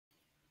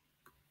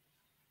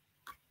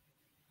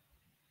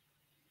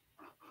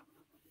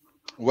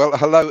Well,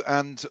 hello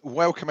and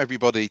welcome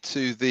everybody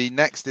to the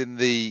next in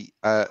the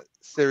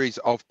series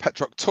of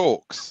Petroc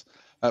Talks.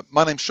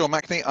 My name's Sean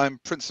Mackney. I'm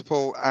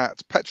principal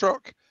at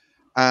Petroc,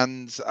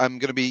 and I'm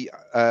going to be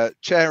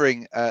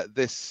chairing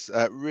this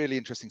really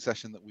interesting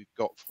session that we've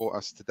got for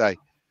us today.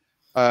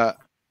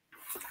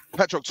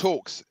 Petroc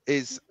Talks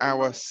is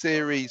our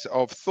series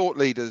of thought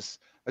leaders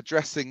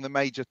addressing the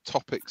major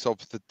topics of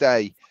the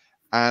day,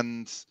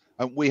 and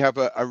we have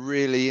a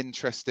really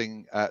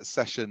interesting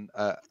session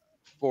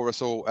for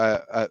us all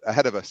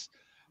ahead of us.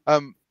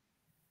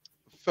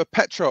 For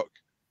Petroc,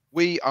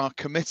 we are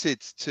committed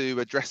to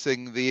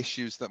addressing the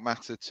issues that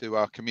matter to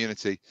our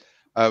community,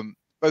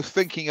 both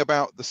thinking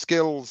about the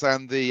skills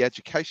and the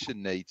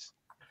education needs,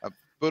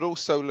 but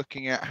also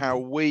looking at how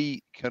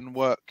we can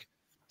work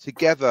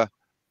together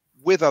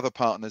with other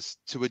partners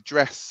to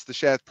address the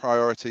shared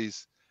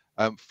priorities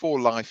for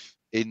life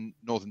in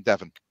Northern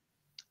Devon.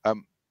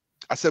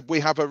 I said we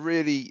have a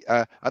really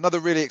another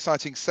really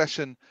exciting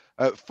session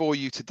for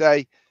you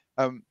today,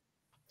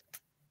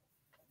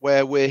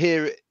 where we're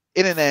here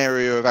in an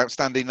area of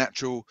outstanding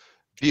natural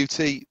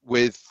beauty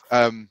with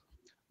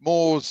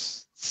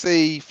moors,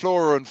 sea,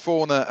 flora and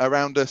fauna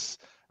around us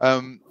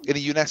in a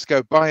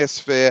UNESCO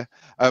biosphere.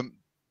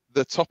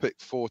 The topic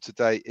for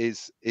today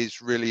is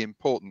really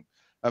important,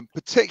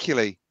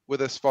 particularly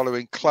with us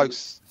following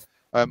close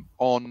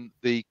on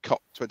the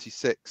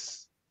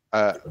COP26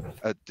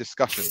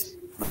 discussions.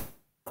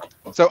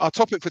 So our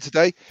topic for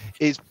today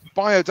is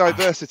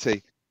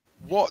biodiversity.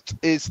 What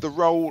is the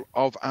role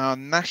of our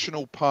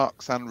national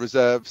parks and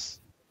reserves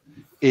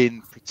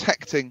in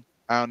protecting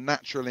our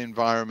natural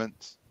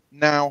environment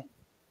now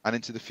and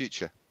into the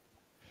future?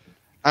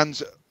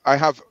 And I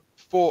have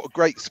four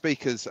great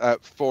speakers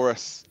for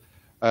us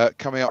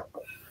coming up,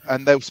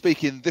 and they'll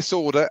speak in this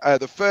order.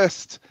 The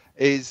first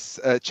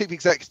is Chief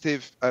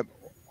Executive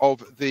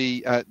of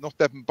the North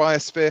Devon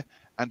Biosphere,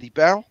 Andy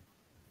Bell.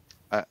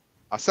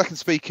 Our second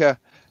speaker,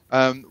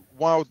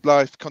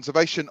 Wildlife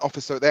Conservation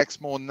Officer at the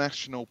Exmoor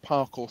National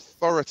Park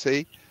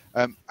Authority,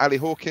 Ali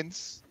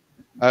Hawkins.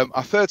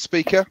 Our third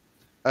speaker,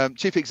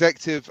 Chief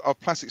Executive of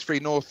Plastics Free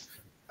North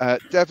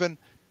Devon,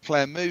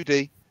 Claire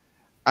Moody.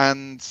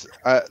 And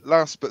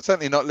last but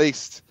certainly not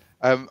least,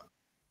 our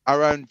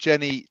own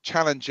Jenny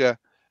Challenger,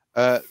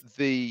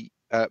 the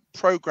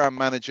Programme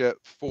Manager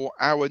for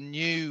our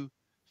new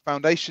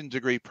foundation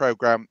degree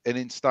programme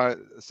in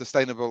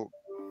Sustainable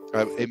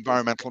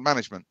Environmental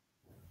Management.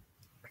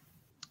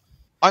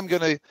 I'm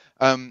going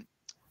to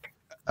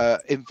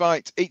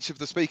invite each of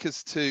the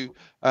speakers to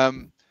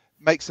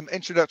make some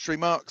introductory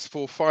remarks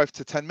for 5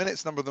 to 10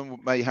 minutes. A number of them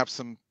may have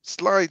some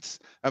slides.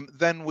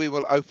 Then we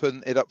will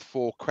open it up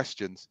for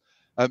questions.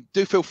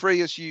 Do feel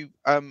free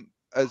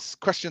as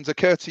questions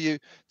occur to you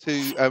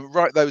to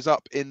write those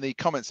up in the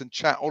comments and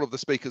chat. All of the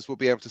speakers will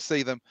be able to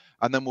see them,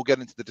 and then we'll get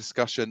into the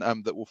discussion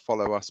that will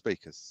follow our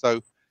speakers. So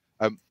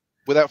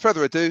without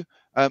further ado,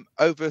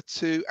 over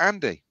to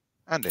Andy.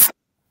 Andy.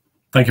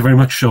 Thank you very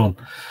much, Sean.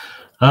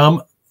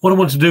 What I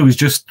want to do is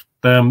just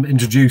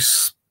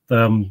introduce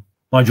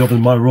my job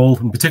and my role,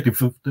 and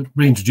particularly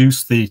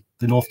reintroduce the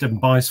North Devon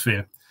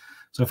Biosphere.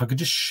 So if I could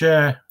just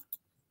share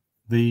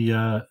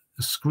the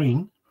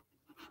screen.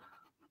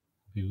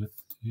 Be with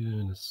you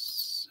in a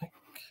sec.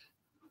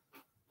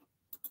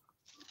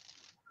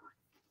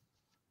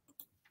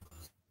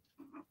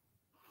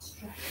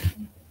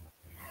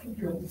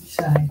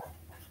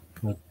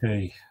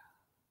 Okay.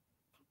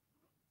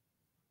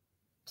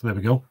 So there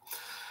we go.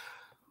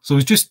 So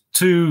it's just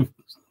to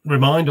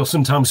remind or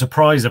sometimes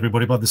surprise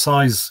everybody by the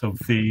size of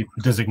the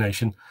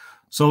designation.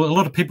 So a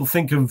lot of people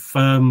think of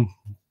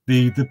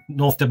the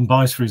North Devon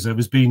Biosphere Reserve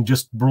as being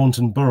just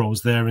Braunton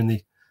Burrows there in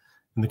the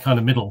kind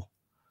of middle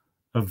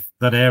of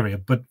that area.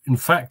 But in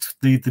fact,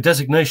 the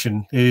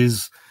designation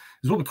is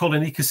what we call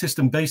an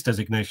ecosystem-based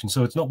designation.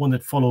 So it's not one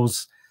that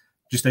follows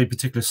just a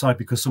particular site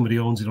because somebody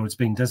owns it or it's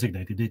being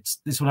designated.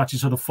 This one actually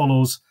sort of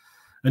follows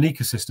an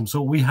ecosystem.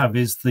 So what we have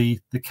is the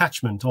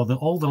catchment, or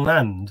all the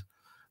land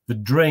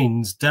that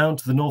drains down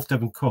to the North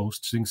Devon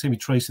coast. So you can see me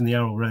tracing the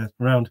arrow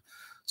around.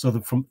 So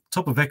that from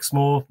top of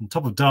Exmoor and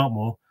top of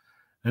Dartmoor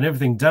and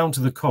everything down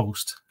to the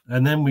coast,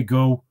 and then we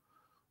go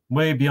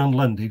way beyond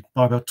Lundy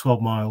by about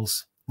 12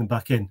 miles and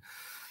back in.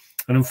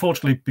 And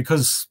unfortunately,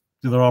 because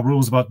there are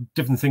rules about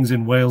different things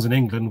in Wales and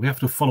England, we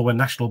have to follow a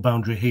national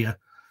boundary here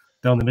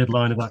down the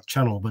midline of that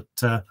channel. But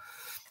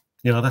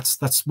you know,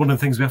 that's one of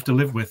the things we have to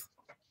live with.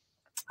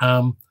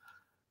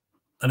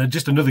 And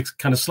just another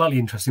kind of slightly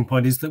interesting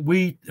point is that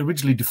we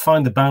originally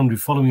defined the boundary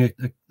following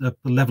a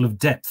level of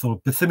depth or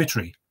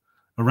bathymetry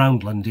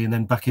around Lundy and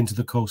then back into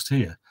the coast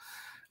here.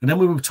 And then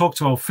when we talked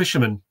to our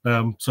fishermen,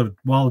 sort of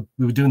while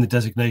we were doing the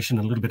designation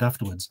and a little bit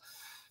afterwards,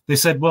 they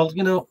said, well,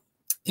 you know,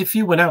 if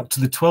you went out to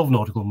the 12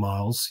 nautical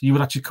miles, you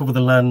would actually cover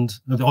the land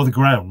or the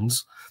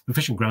grounds, the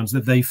fishing grounds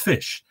that they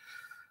fish.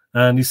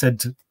 And he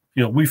said,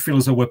 you know, we feel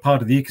as though we're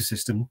part of the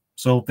ecosystem.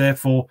 So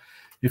therefore,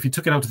 if you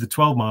took it out to the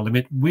 12-mile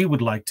limit, we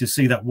would like to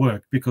see that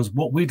work, because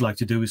what we'd like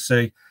to do is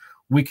say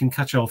we can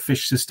catch our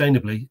fish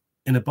sustainably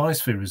in a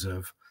biosphere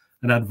reserve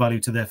and add value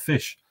to their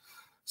fish.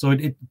 So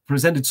it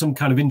presented some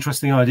kind of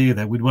interesting idea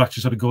there. We'd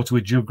actually sort of go to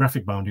a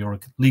geographic boundary or a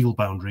legal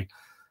boundary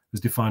as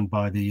defined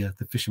by the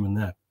fishermen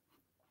there.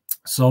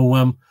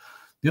 So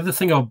the other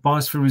thing about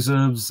biosphere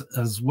reserves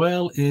as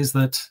well is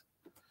that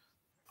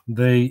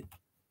we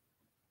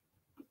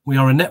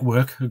are a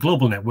network, a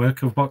global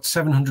network of about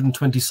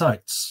 720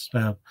 sites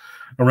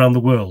around the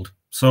world.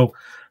 So,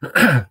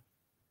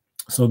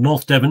 so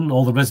North Devon,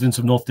 all the residents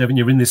of North Devon,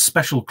 you're in this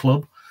special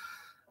club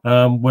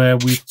where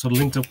we sort of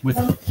linked up with.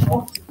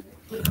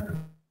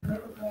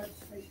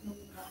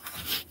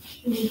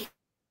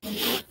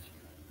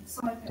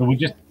 So we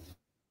just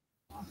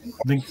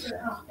linked.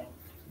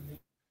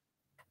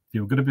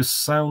 You've got a bit of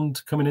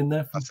sound coming in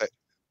there. That's it.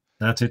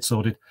 That's it,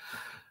 sorted.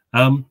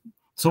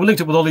 So we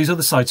linked up with all these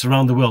other sites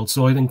around the world.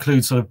 So it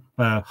includes sort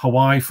of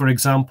Hawaii, for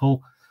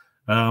example.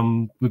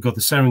 We've got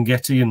the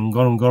Serengeti and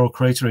Ngorongoro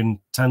crater in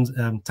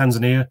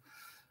Tanzania,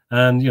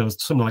 and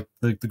something like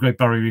the Great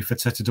Barrier Reef,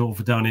 etc.,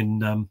 over down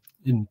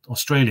in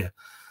Australia.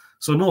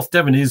 So North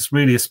Devon is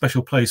really a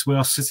special place. We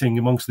are sitting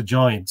amongst the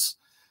giants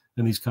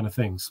and these kind of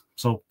things.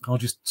 So I'll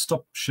just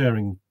stop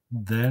sharing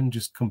there and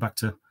just come back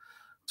to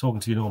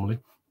talking to you normally.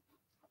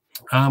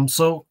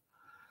 So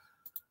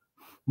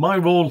my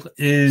role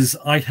is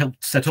I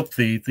helped set up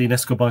the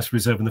UNESCO Biosphere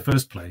Reserve in the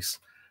first place.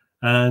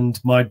 And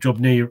my job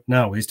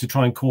now is to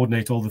try and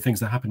coordinate all the things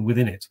that happen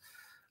within it.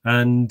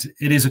 And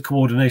it is a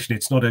coordination.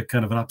 It's not a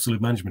kind of an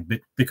absolute management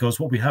bit, because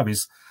what we have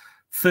is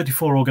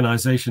 34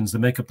 organizations that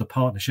make up the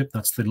partnership.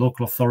 That's the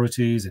local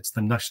authorities, it's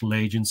the national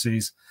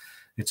agencies,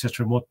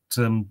 etc.,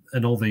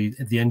 and all the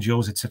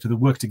NGOs, etc., that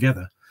work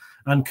together,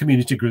 and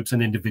community groups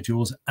and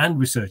individuals and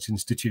research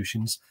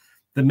institutions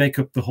that make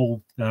up the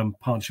whole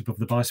partnership of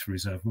the Biosphere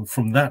Reserve. And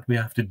from that, we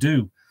have to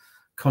do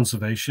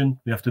conservation,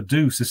 we have to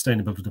do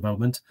sustainable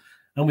development,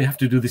 and we have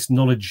to do this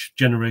knowledge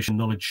generation,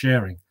 knowledge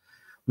sharing,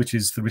 which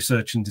is the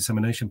research and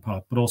dissemination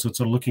part, but also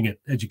sort of looking at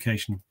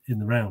education in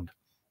the round.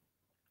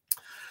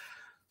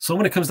 So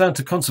when it comes down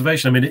to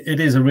conservation, I mean, it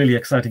is a really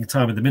exciting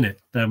time at the minute.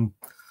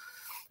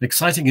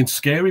 Exciting and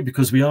scary,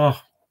 because we are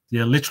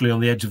literally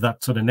on the edge of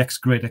that sort of next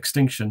great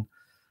extinction.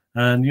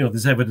 And,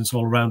 there's evidence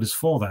all around us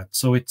for that.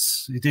 So it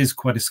is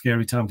quite a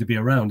scary time to be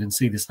around and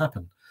see this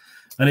happen.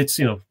 And it's,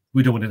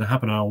 we don't want it to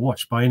happen on our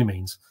watch by any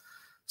means.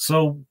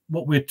 So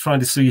what we're trying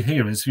to see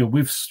here is,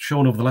 we've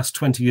shown over the last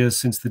 20 years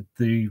since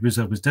the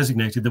reserve was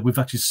designated that we've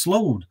actually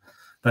slowed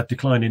that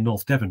decline in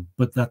North Devon,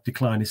 but that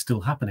decline is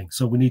still happening.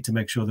 So we need to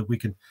make sure that we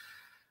can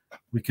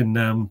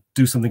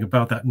do something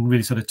about that and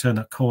really sort of turn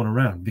that corner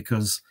around,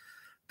 because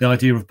the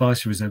idea of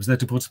biosphere reserves, they're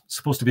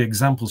supposed to be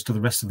examples to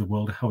the rest of the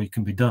world of how it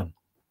can be done.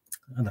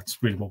 And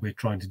that's really what we're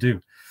trying to do.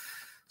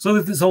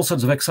 So there's all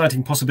sorts of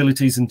exciting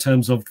possibilities in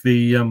terms of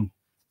the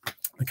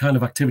kind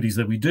of activities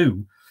that we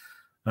do,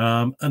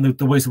 and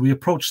the ways that we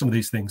approach some of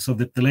these things. So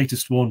the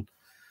latest one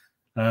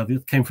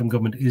that came from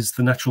government is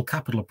the natural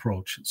capital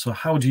approach. So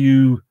how do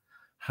you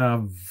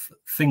have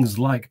things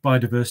like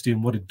biodiversity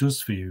and what it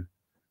does for you,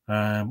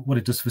 what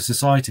it does for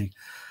society?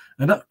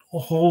 And that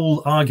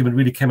whole argument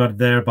really came out of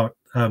there about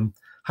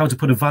how to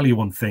put a value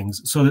on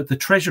things so that the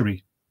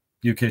Treasury,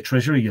 UK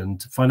Treasury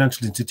and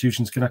financial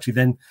institutions can actually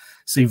then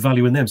see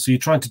value in them. So you're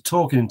trying to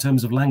talk in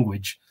terms of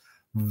language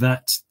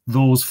that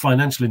those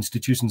financial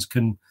institutions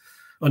can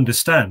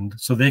understand,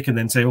 so they can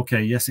then say,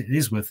 okay, yes, it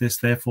is worth this,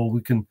 therefore we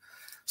can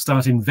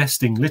start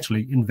investing,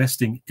 literally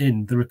investing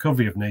in the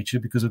recovery of nature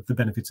because of the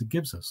benefits it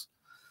gives us.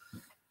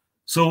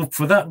 So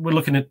for that, we're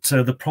looking at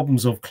the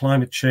problems of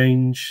climate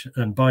change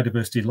and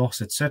biodiversity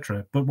loss,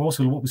 etc. But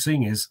also what we're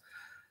seeing is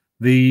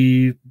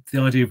the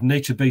idea of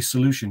nature-based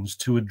solutions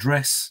to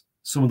address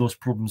some of those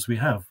problems we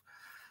have.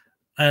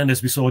 And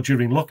as we saw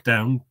during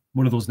lockdown,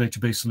 one of those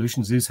nature-based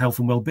solutions is health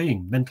and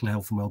well-being, mental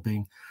health and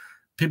well-being.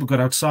 People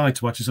got outside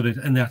to actually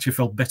and they actually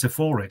felt better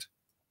for it.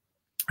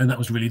 And that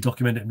was really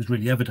documented, it was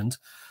really evident.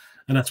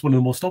 And that's one of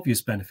the most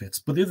obvious benefits.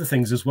 But the other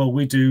things as well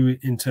we do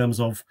in terms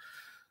of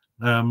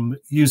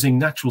using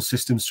natural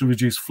systems to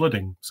reduce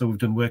flooding. So we've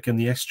done work in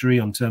the estuary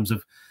on terms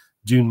of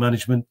dune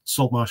management,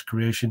 salt marsh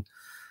creation,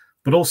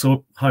 but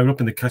also higher up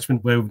in the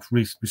catchment where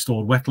we've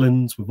restored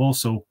wetlands. We've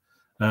also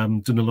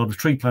done a lot of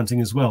tree planting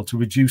as well to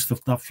reduce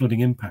that flooding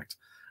impact.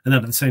 And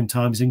that at the same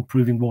time is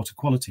improving water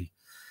quality.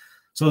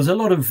 So there's a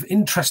lot of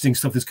interesting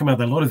stuff that's come out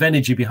there, a lot of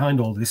energy behind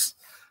all this,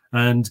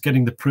 and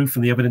getting the proof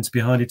and the evidence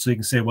behind it so you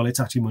can say, well, it's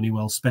actually money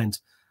well spent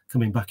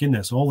coming back in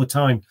there. So all the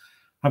time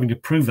having to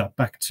prove that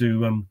back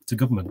to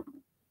government.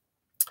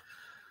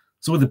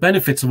 So with the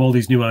benefits of all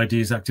these new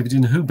ideas, activities,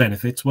 and who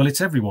benefits? Well,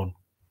 it's everyone.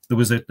 There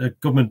was a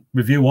government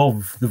review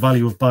of the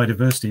value of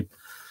biodiversity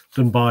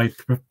done by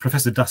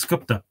Professor Das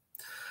Gupta.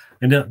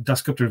 In that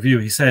Das Gupta review,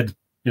 he said,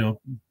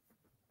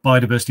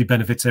 biodiversity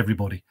benefits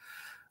everybody.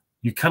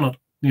 You cannot,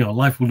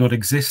 life will not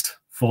exist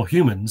for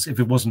humans if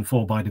it wasn't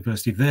for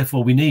biodiversity.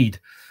 Therefore, we need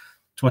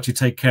to actually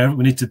take care of it.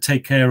 We need to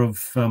take care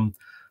of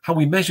how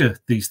we measure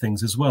these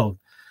things as well.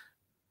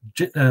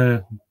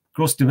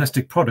 Gross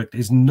domestic product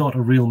is not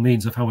a real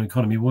means of how an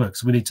economy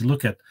works. We need to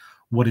look at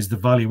what is the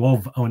value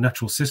of our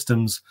natural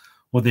systems,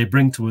 what they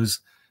bring to us,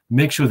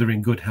 make sure they're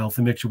in good health,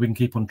 and make sure we can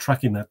keep on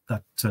tracking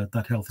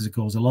that health as it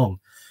goes along.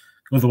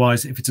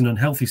 Otherwise, if it's an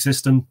unhealthy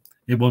system,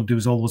 it won't do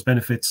us all those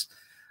benefits,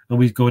 and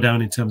we go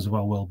down in terms of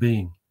our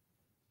well-being.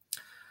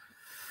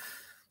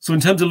 So in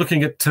terms of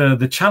looking at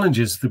the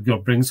challenges that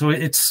God brings, so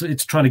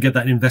it's trying to get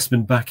that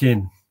investment back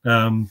in.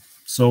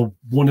 So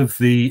one of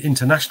the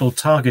international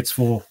targets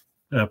for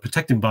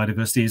protecting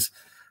biodiversity is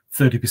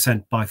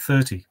 30% by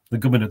 30. The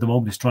government at the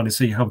moment is trying to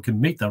see how we can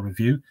meet that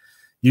review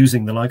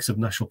using the likes of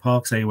national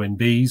parks,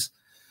 AONBs.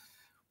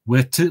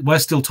 We're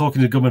still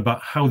talking to the government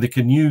about how they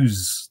can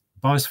use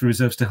biosphere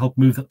reserves to help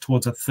move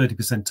towards that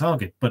 30%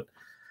 target. But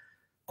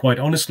quite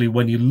honestly,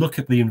 when you look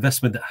at the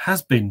investment that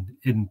has been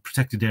in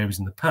protected areas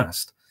in the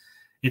past,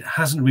 it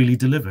hasn't really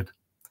delivered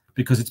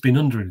because it's been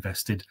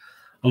underinvested.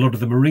 A lot of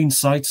the marine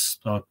sites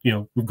are,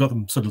 we've got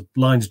them sort of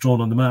lines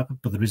drawn on the map,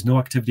 but there is no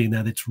activity in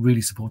there that's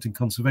really supporting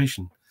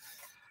conservation.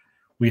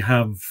 We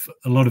have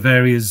a lot of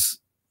areas,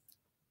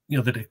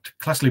 that are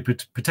classically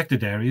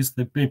protected areas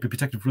that may be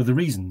protected for other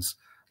reasons,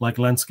 like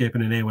landscape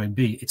and an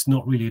AONB. It's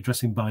not really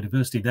addressing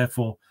biodiversity.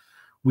 Therefore,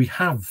 we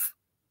have,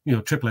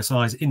 triple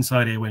SIs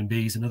inside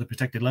AONBs and other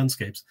protected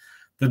landscapes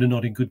that are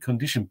not in good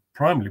condition,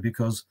 primarily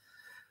because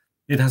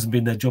it hasn't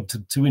been their job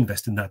to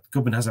invest in that. The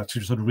government has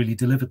actually sort of really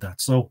delivered that.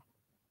 So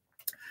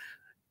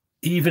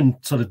even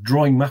sort of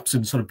drawing maps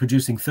and sort of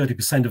producing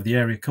 30% of the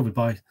area covered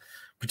by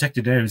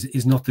protected areas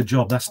is not the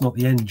job. That's not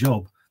the end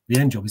job. The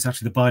end job is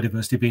actually the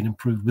biodiversity being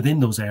improved within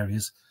those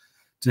areas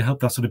to help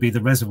that sort of be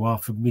the reservoir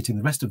for meeting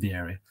the rest of the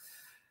area.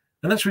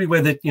 And that's really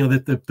where the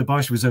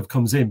biosphere reserve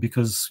comes in,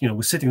 because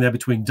we're sitting there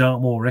between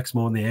Dartmoor,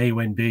 Exmoor, and the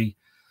AONB,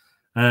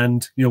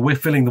 and we're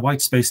filling the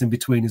white space in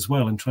between as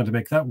well and trying to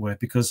make that work,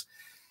 because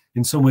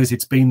in some ways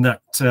it's been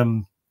that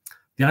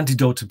the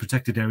antidote to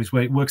protected areas,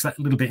 where it works that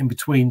little bit in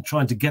between,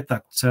 trying to get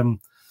that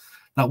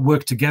that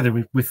work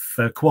together with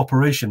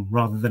cooperation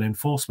rather than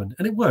enforcement.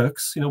 And it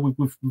works.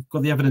 We've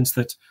got the evidence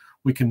that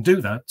we can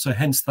do that. So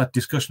hence that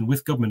discussion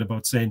with government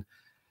about saying,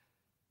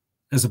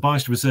 as a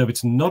biosphere reserve,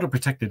 it's not a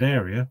protected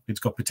area. It's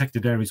got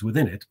protected areas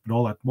within it, but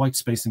all that white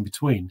space in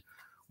between.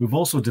 We've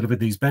also delivered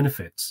these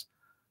benefits,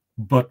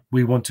 but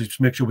we want to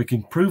make sure we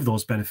can prove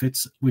those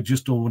benefits. We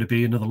just don't want to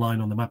be another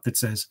line on the map that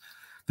says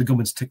the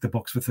government's ticked the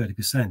box for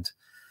 30%,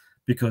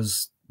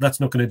 because that's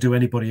not going to do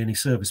anybody any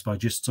service by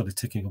just sort of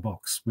ticking a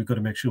box. We've got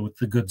to make sure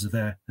the goods are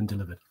there and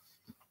delivered.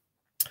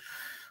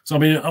 So, I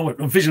mean, our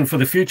vision for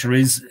the future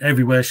is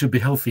everywhere should be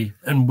healthy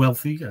and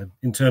wealthy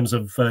in terms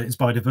of its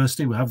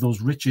biodiversity. We have those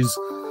riches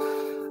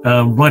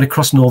right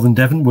across northern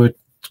Devon. We've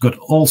got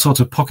all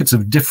sorts of pockets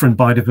of different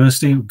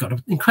biodiversity. We've got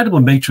an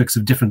incredible matrix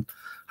of different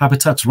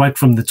habitats, right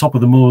from the top of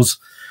the moors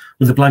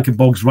with the blanket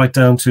bogs right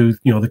down to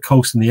the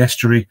coast and the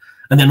estuary,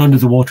 and then under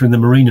the water in the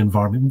marine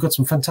environment. We've got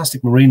some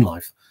fantastic marine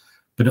life,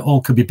 but it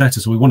all could be better.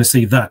 So we want to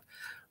see that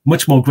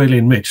much more greatly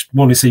enriched. We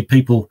want to see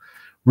people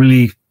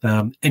really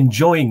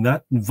enjoying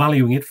that and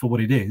valuing it for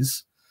what it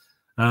is,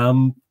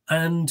 and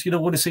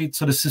want to see it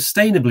sort of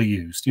sustainably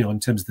used, in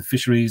terms of the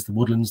fisheries, the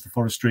woodlands, the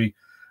forestry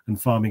and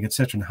farming,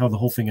 etc., and how the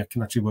whole thing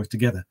can actually work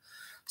together.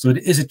 So it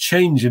is a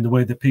change in the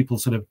way that people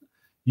sort of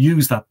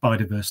use that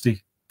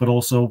biodiversity, but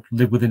also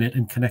live within it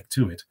and connect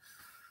to it.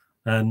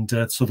 And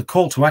so the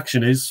call to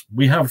action is,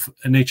 we have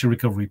a nature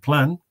recovery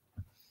plan.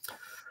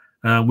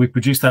 We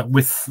produced that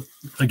with,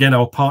 again,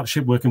 our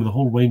partnership, working with a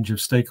whole range of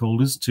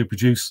stakeholders to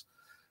produce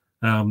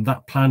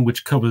that plan,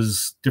 which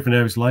covers different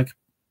areas like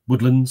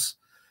woodlands,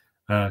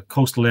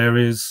 coastal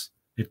areas.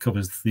 It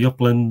covers the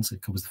uplands,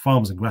 it covers the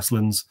farms and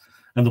grasslands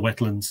and the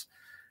wetlands.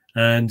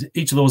 And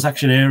each of those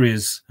action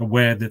areas are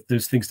where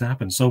there's things to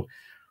happen. So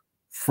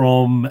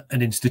from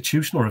an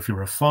institution, or if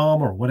you're a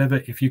farm or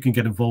whatever, if you can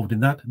get involved in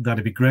that,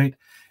 that'd be great.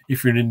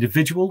 If you're an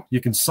individual, you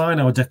can sign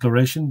our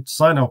declaration,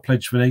 sign our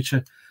pledge for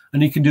nature,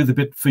 and you can do the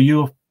bit for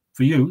you,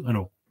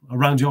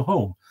 around your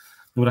home.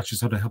 That would actually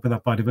sort of help in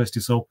that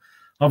biodiversity. So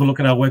have a look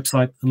at our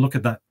website and look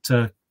at that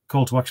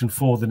call to action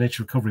for the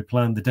Nature Recovery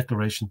Plan, the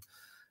declaration,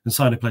 and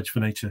sign a pledge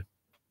for nature.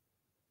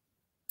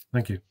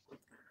 Thank you.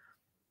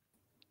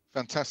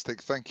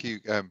 Fantastic, thank you,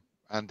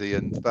 Andy.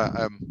 And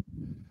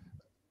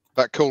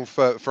that call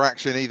for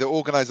action, either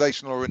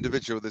organisational or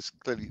individual, there's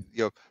clearly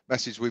your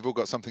message. We've all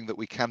got something that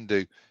we can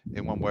do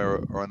in one way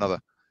or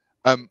another.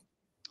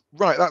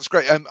 Right, that's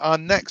great. Our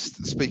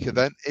next speaker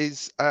then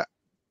is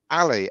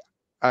Ali.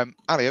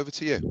 Ali, over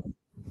to you.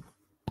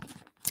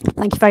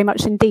 Thank you very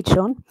much indeed,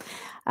 Sean.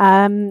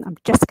 I'm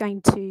just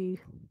going to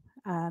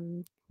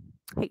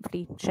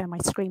hopefully share my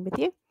screen with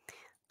you.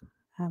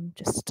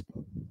 Just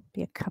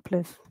be a couple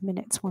of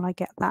minutes while I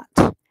get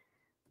that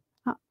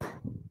up.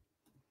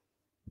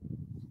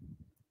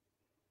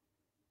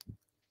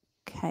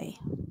 Okay.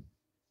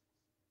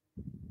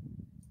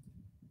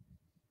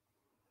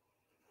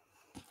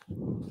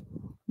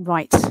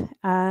 Right. Can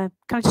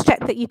I just check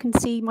that you can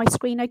see my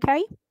screen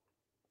okay?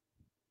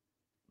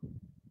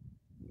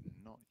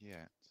 Not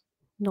yet.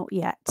 Not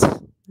yet.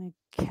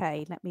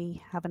 Okay, let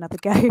me have another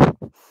go.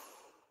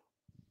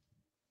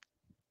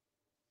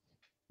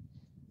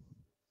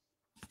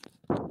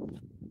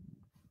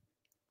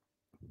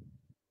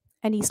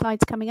 Any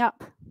slides coming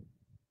up?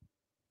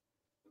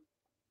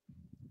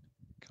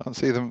 Can't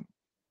see them.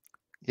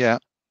 Yeah.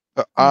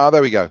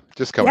 There we go.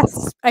 Just coming.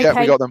 Yes. Okay. Yeah,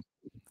 we got them.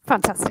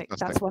 Fantastic.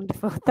 That's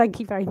wonderful. Thank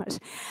you very much.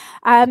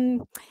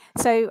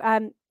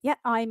 Yeah,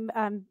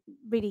 I'm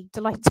really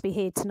delighted to be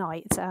here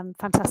tonight.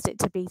 Fantastic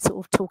to be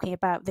sort of talking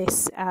about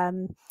this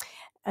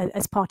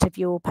as part of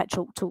your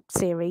Petroc Talk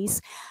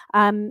series.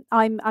 I'm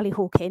Ali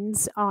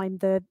Hawkins. I'm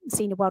the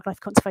Senior Wildlife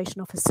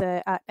Conservation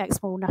Officer at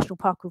Exmoor National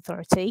Park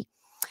Authority.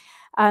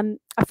 I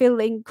feel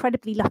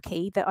incredibly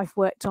lucky that I've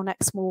worked on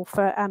Exmoor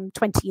for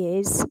 20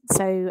 years.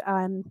 So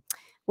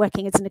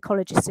working as an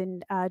ecologist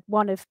in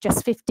one of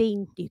just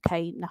 15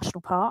 UK national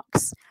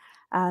parks.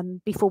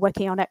 Before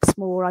working on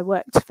Exmoor, I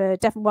worked for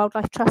Devon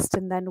Wildlife Trust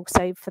and then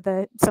also for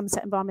the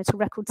Somerset Environmental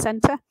Record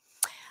Centre.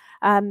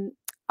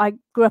 I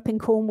grew up in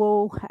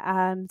Cornwall, so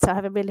I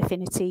have a real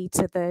affinity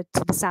to the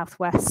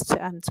southwest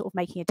and sort of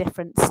making a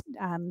difference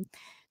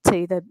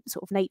to the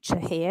sort of nature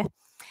here.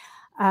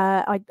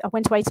 I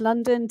went away to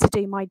London to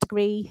do my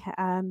degree.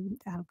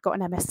 I've got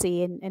an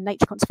MSc in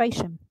nature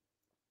conservation.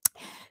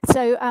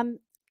 So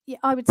yeah,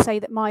 I would say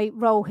that my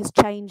role has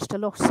changed a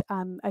lot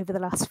over the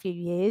last few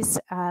years.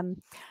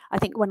 I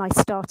think when I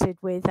started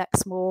with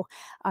Exmoor,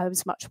 I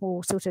was much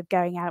more sort of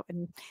going out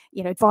and,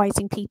 you know,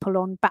 advising people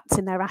on bats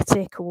in their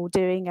attic or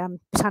doing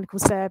botanical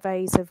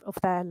surveys of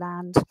their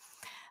land.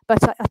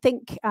 But I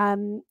think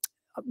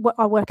what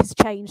our work has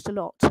changed a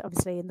lot,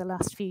 obviously, in the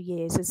last few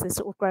years as the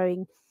sort of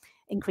growing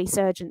increased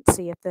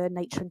urgency of the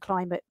nature and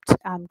climate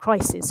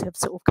crisis have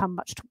sort of come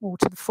much more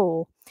to the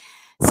fore.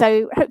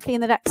 So hopefully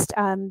in the next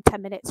 10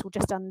 minutes or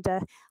just under,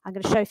 I'm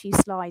going to show a few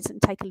slides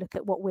and take a look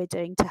at what we're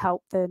doing to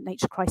help the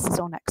nature crisis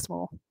on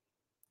Exmoor.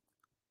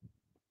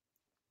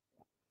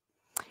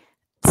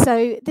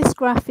 So this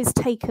graph is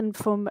taken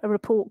from a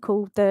report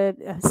called the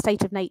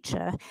State of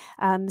Nature.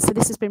 So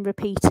this has been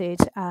repeated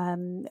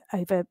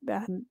over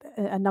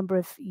a number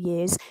of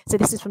years. So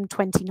this is from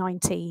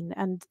 2019.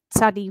 And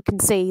sadly, you can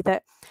see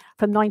that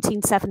from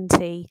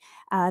 1970,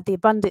 the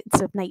abundance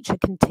of nature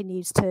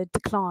continues to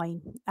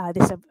decline.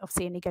 This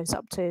obviously only goes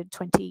up to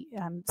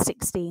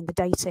 2016, the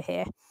data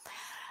here.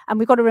 And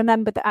we've got to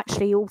remember that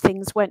actually all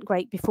things weren't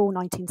great before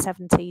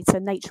 1970, so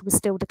nature was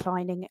still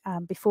declining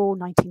before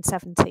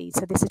 1970.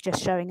 So this is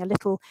just showing a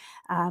little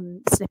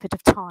snippet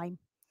of time.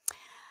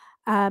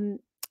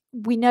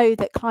 We know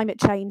that climate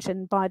change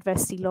and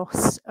biodiversity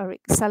loss are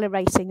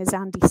accelerating, as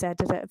Andy said,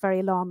 at a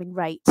very alarming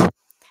rate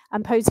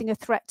and posing a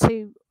threat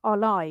to our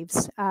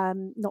lives,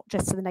 not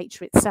just to the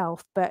nature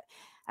itself, but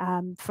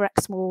for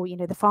Exmoor, you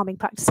know, the farming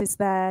practices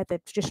there, the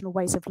traditional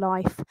ways of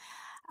life.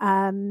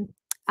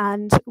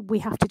 And we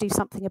have to do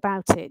something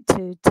about it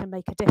to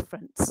make a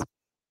difference.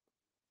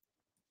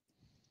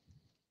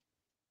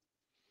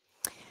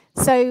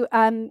 So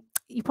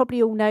you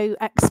probably all know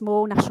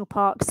Exmoor National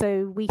Park.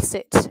 So we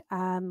sit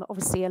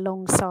obviously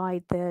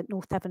alongside the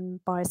North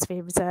Devon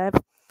Biosphere Reserve.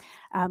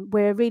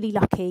 We're really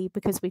lucky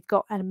because we've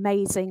got an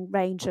amazing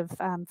range of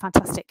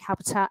fantastic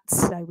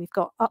habitats. So we've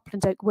got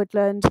upland oak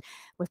woodland,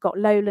 we've got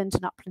lowland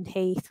and upland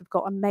heath, we've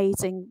got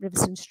amazing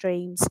rivers and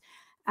streams,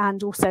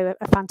 and also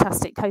a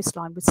fantastic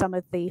coastline with some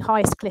of the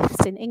highest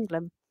cliffs in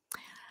England.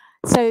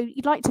 So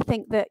you'd like to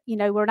think that, you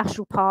know, we're a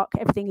national park,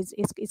 everything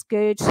is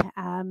good,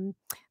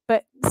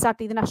 but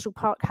sadly the national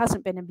park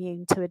hasn't been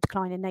immune to a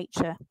decline in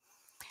nature.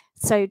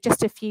 So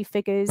just a few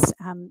figures,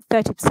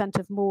 30%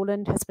 of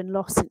moorland has been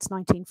lost since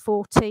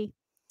 1940.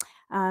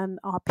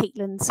 Our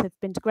peatlands have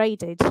been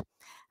degraded.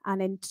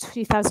 And in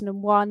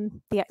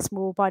 2001, the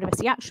Exmoor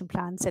Biodiversity Action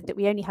Plan said that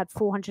we only had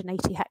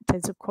 480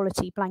 hectares of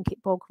quality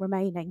blanket bog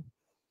remaining.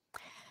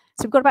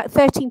 So we've got about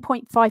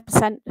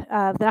 13.5%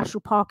 of the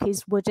national park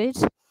is wooded,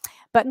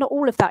 but not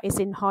all of that is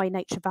in high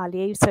nature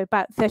value. So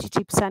about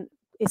 32%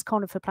 is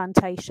conifer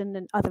plantation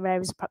and other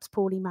areas are perhaps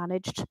poorly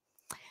managed.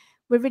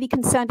 We're really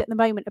concerned at the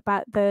moment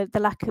about the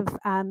lack of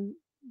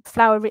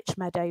flower-rich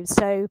meadows.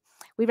 So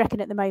we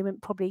reckon at the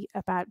moment probably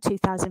about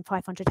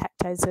 2,500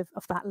 hectares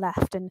of that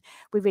left, and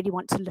we really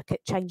want to look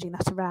at changing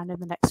that around in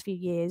the next few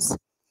years.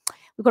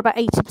 We've got about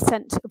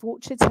 80% of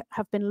orchards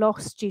have been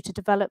lost due to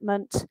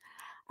development,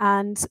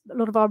 and a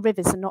lot of our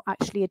rivers are not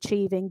actually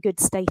achieving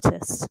good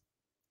status.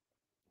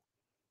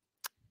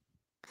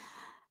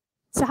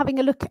 So having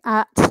a look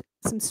at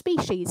some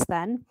species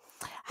then,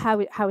 how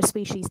are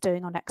species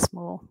doing on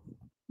Exmoor?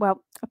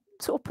 Well, I've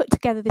sort of put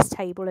together this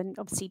table, and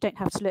obviously you don't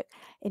have to look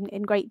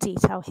in great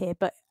detail here,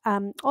 but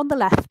on the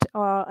left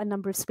are a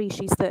number of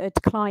species that are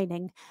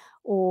declining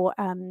or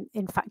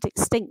in fact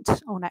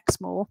extinct on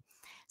Exmoor.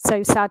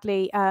 So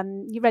sadly,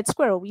 your red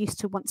squirrel used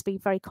to once be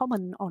very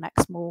common on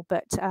Exmoor,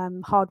 but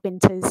hard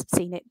winters have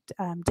seen it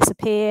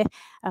disappear,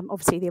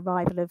 obviously the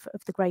arrival of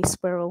the grey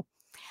squirrel.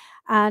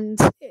 And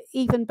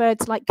even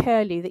birds like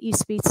curlew that used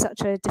to be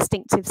such a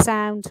distinctive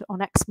sound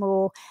on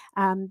Exmoor,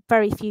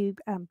 very few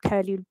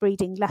curlew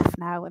breeding left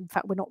now. In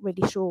fact, we're not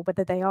really sure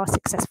whether they are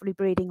successfully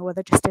breeding or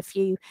whether just a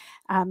few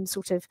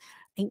sort of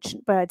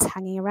ancient birds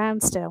hanging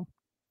around still.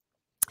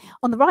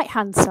 On the right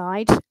hand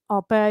side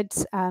are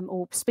birds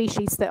or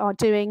species that are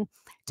doing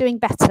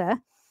better.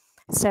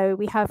 So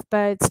we have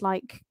birds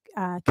like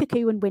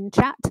cuckoo and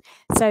windchat.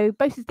 So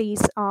both of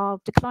these are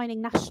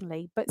declining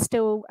nationally, but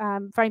still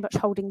very much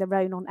holding their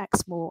own on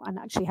Exmoor and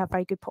actually have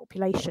very good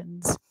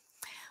populations.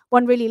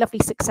 One really lovely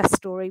success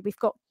story, we've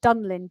got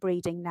dunlin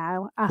breeding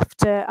now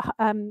after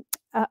a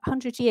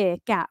 100-year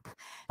gap.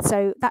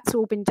 So that's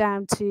all been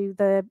down to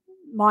the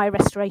mire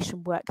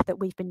restoration work that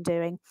we've been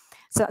doing.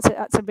 So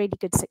that's a really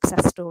good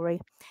success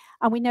story.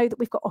 And we know that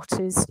we've got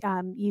otters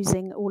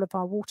using all of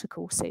our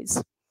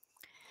watercourses.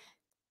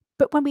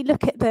 But when we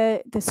look at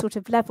the sort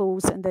of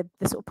levels and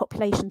the sort of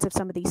populations of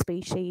some of these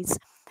species,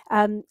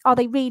 are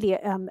they really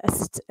at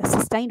a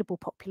sustainable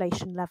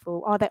population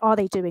level? Are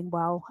they doing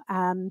well?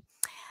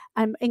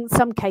 And in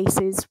some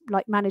cases,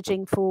 like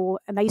managing for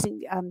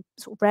amazing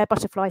sort of rare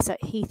butterflies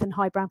at heath and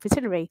high brown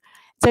fritillary,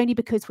 it's only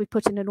because we've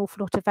put in an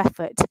awful lot of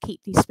effort to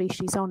keep these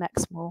species on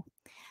Exmoor.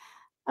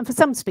 And for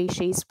some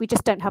species, we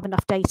just don't have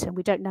enough data and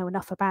we don't know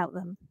enough about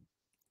them.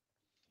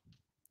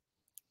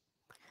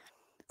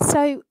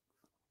 So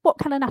what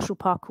can a National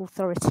Park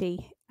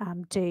Authority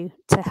do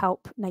to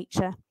help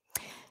nature?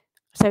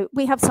 So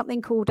we have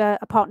something called a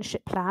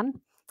partnership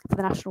plan for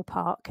the National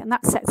Park, and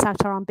that sets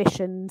out our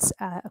ambitions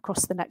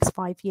across the next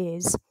 5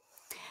 years.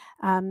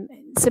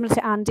 Similar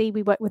to Andy,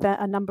 we work with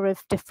a number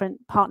of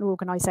different partner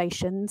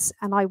organisations,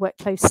 and I work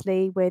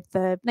closely with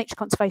the Nature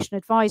Conservation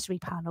Advisory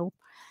Panel.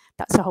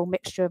 That's a whole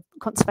mixture of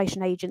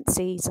conservation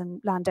agencies and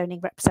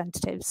landowning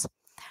representatives.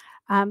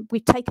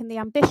 We've taken the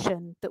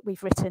ambition that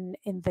we've written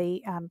in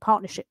the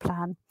partnership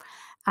plan,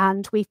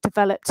 and we've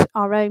developed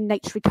our own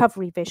nature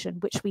recovery vision,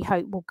 which we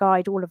hope will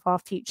guide all of our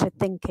future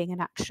thinking and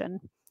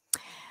action.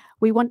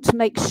 We want to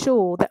make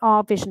sure that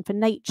our vision for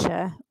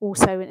nature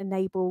also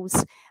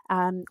enables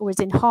or is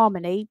in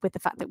harmony with the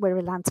fact that we're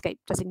a landscape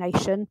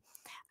designation,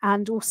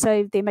 and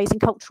also the amazing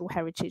cultural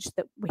heritage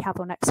that we have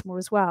on Exmoor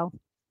as well.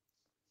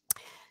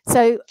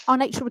 So our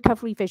nature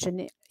recovery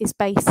vision is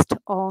based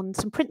on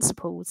some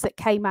principles that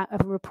came out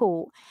of a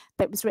report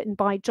that was written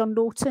by John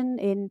Lawton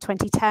in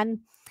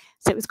 2010.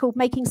 So it was called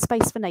Making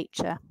Space for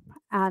Nature.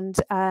 And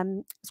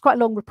it's quite a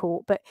long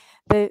report, but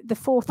the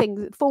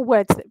four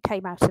words that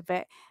came out of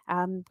it,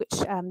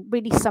 which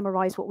really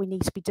summarise what we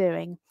need to be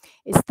doing,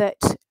 is that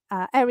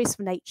areas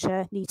for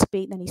nature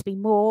there need to be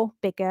more,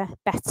 bigger,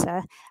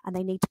 better, and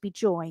they need to be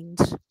joined.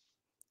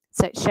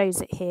 So it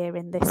shows it here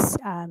in this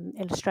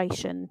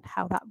illustration,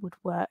 how that would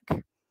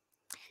work.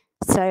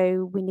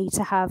 So we need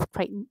to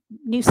create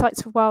new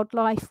sites for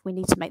wildlife, we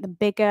need to make them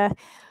bigger,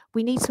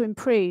 we need to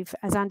improve,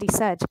 as Andy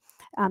said,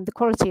 the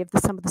quality of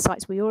some of the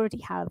sites we already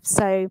have.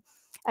 So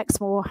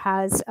Exmoor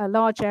has a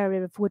large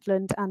area of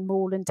woodland and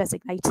moorland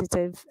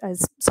designated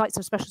as sites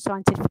of special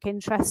scientific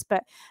interest,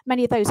 but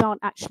many of those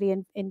aren't actually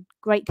in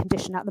great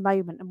condition at the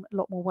moment, and a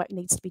lot more work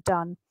needs to be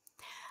done.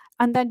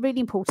 And then really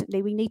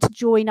importantly, we need to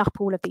join up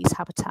all of these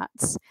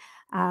habitats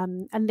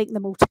and link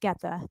them all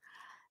together.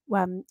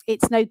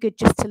 It's no good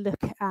just to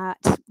look at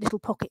little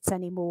pockets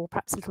anymore,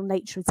 perhaps little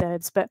nature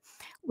reserves, but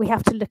we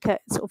have to look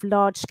at sort of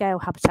large scale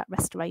habitat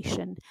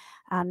restoration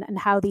and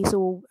how these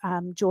all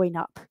join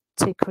up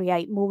to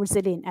create more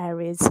resilient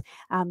areas,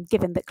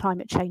 given that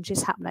climate change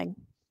is happening.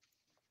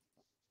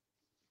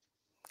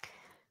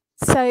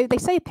 So they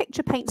say a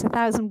picture paints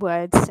 1,000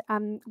 words,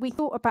 and we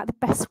thought about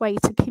the best way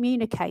to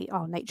communicate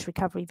our nature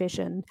recovery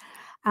vision.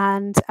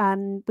 And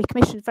we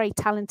commissioned a very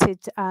talented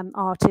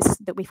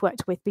artist that we've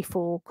worked with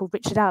before called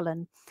Richard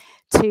Allen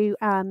to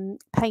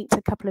paint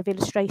a couple of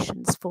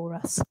illustrations for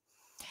us.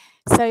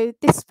 So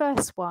this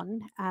first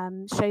one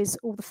shows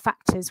all the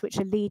factors which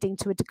are leading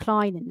to a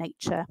decline in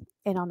nature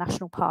in our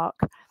national park.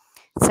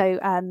 So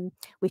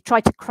we've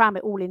tried to cram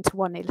it all into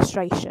one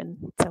illustration.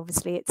 So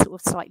obviously it's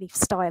sort of slightly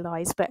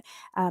stylized, but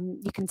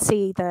you can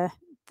see the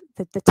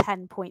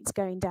 10 points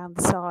going down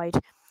the side.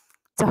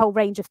 It's a whole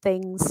range of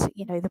things,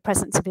 you know, the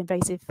presence of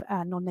invasive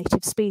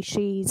non-native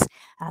species,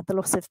 the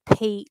loss of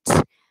peat,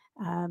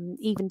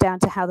 even down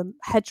to how the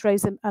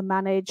hedgerows are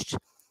managed,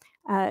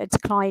 a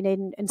decline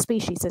in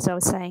species, as I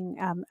was saying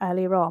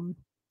earlier on.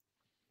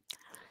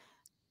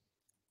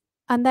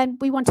 And then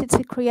we wanted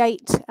to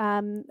create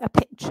a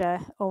picture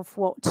of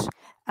what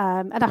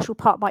a national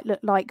park might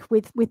look like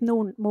with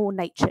more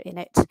nature in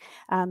it.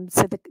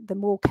 So the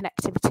more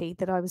connectivity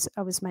that I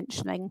was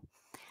mentioning,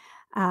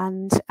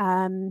 and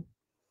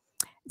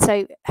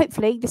so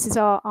hopefully this is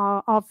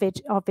our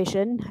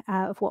vision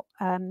of what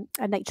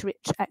a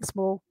nature-rich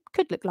Exmoor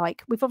could look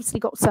like. We've obviously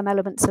got some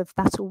elements of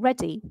that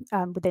already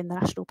within the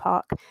national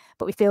park,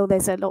 but we feel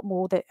there's a lot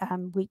more that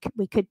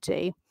we could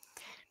do.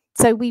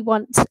 So we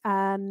want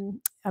a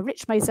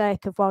rich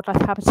mosaic of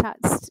wildlife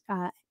habitats,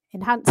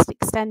 enhanced,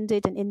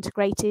 extended and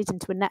integrated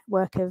into a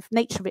network of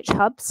nature-rich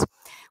hubs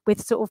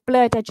with sort of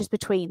blurred edges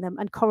between them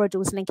and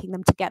corridors linking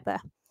them together.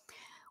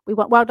 We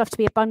want wildlife to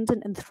be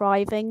abundant and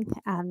thriving,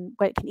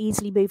 where it can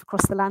easily move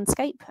across the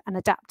landscape and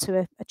adapt to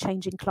a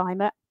changing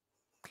climate.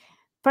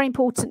 Very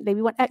importantly,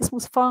 we want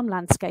Exmoor's farm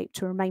landscape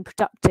to remain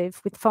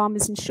productive, with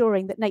farmers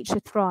ensuring that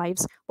nature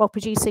thrives while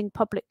producing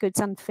public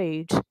goods and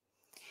food.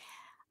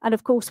 And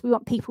of course, we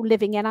want people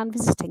living in and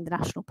visiting the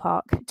national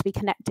park to be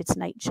connected to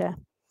nature.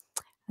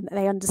 and that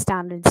they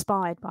understand and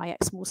inspired by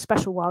Exmoor's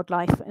special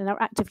wildlife and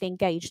are actively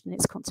engaged in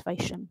its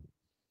conservation.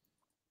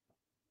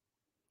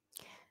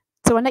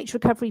 So our nature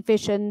recovery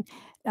vision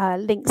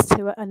links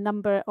to a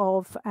number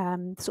of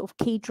sort of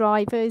key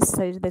drivers.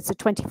 So there's a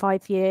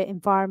 25-year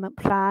environment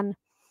plan,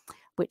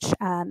 which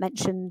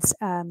mentions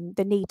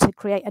the need to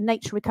create a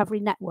nature recovery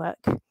network.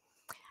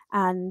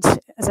 And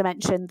as I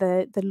mentioned,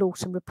 the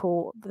Lawton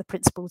report, the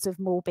principles of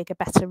more, bigger,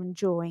 better and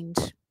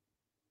joined.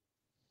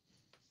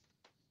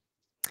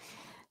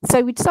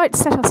 So we decided to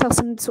set ourselves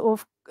some sort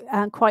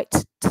of quite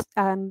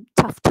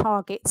tough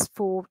targets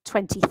for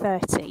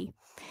 2030.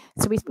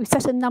 So we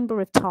set a number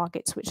of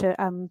targets which are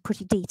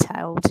pretty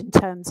detailed in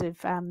terms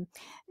of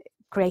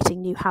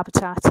creating new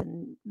habitat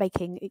and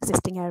making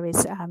existing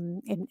areas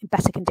in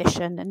better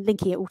condition and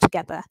linking it all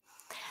together.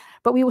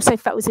 But we also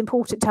felt it was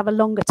important to have a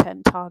longer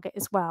term target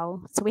as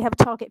well. So we have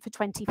a target for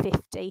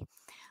 2050,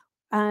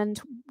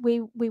 and we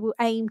will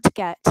aim to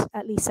get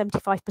at least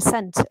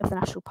 75% of the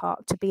national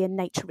park to be in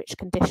nature-rich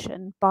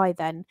condition by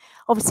then,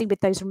 obviously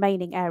with those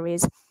remaining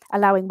areas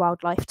allowing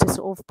wildlife to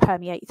sort of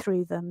permeate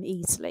through them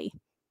easily.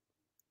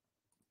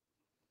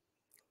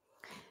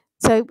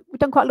 So we've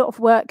done quite a lot of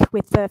work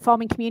with the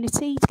farming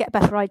community to get a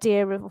better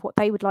idea of what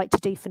they would like to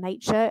do for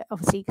nature,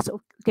 obviously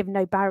sort of given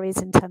no barriers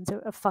in terms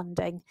of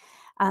funding.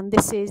 And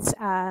this is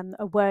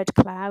a word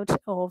cloud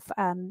of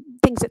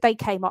things that they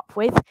came up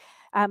with,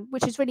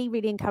 which is really,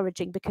 really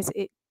encouraging because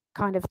it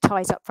kind of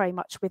ties up very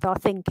much with our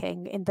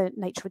thinking in the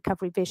nature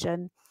recovery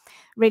vision.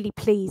 Really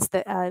pleased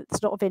that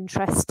there's a lot of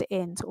interest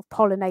in sort of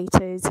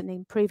pollinators and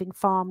improving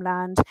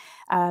farmland,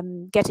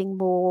 getting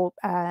more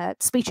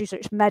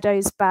species-rich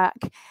meadows back,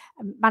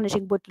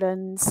 managing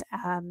woodlands,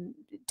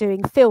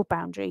 doing field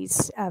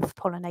boundaries of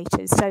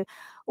pollinators. So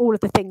all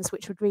of the things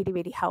which would really,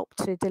 really help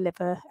to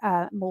deliver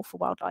more for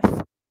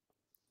wildlife.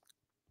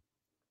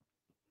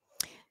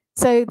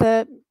 So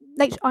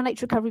our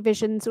nature recovery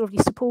vision is already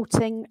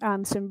supporting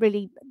some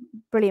really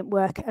brilliant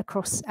work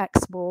across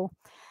Exmoor.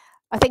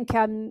 I think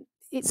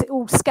it's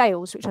all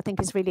scales, which I think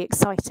is really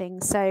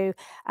exciting. So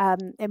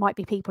it might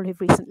be people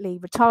who've recently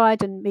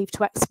retired and moved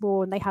to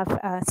Exmoor and they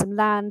have some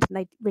land and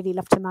they really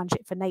love to manage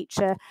it for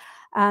nature.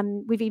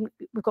 We've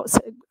got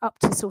up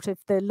to sort of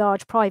the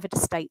large private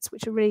estates,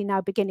 which are really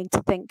now beginning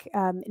to think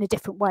in a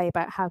different way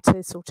about how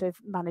to sort of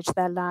manage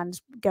their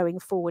land going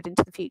forward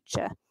into the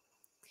future.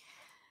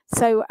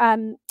 So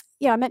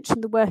yeah, I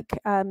mentioned the work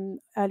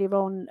earlier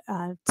on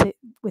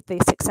with the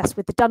success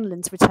with the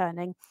Dunlands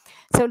returning.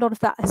 So a lot of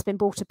that has been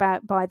brought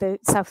about by the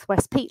South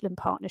West Peatland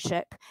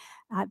Partnership.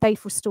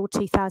 They've restored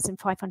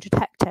 2,500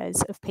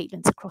 hectares of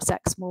peatlands across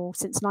Exmoor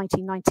since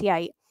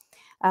 1998.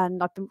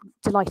 And I've been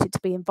delighted to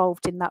be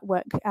involved in that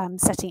work,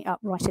 setting it up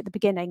right at the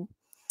beginning.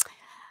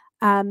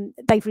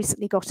 They've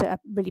recently got a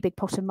really big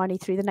pot of money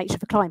through the Nature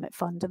for Climate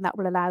Fund, and that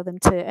will allow them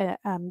to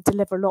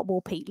deliver a lot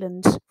more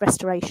peatland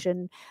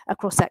restoration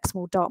across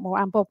Exmoor, Dartmoor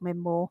and Bodmin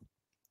Moor.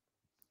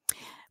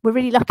 We're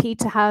really lucky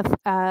to have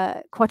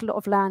quite a lot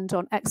of land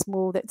on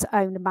Exmoor that's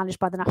owned and managed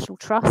by the National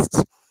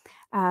Trust.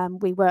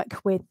 We work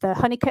with the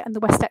Honeycutt and the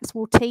West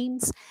Exmoor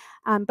teams,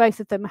 and both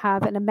of them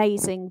have an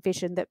amazing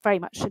vision that very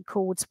much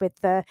accords with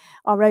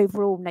our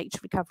overall nature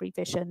recovery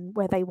vision,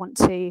 where they want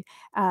to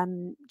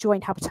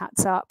join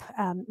habitats up,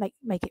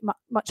 make it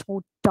much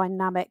more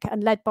dynamic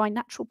and led by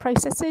natural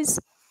processes.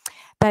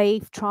 They're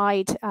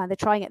trying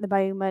at the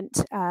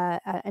moment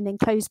an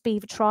enclosed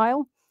beaver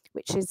trial,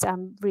 which is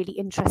really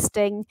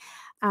interesting.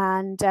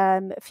 And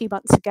a few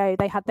months ago,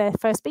 they had their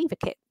first beaver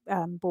kit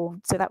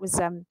born, so that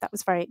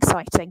was very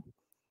exciting.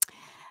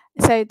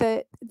 So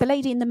the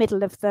lady in the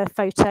middle of the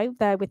photo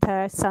there with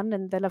her son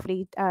and the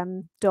lovely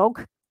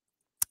dog,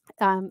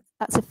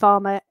 that's a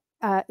farmer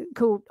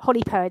called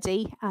Holly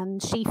Purdy,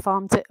 and she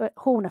farms at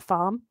Horner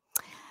Farm,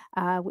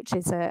 which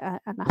is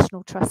a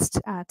National Trust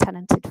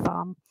tenanted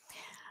farm.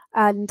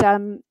 And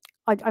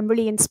I'm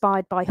really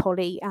inspired by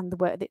Holly and the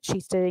work that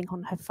she's doing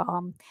on her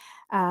farm.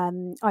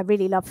 I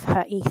really love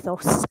her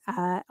ethos.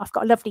 I've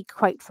got a lovely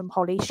quote from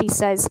Holly. She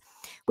says,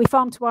 "We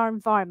farm to our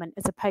environment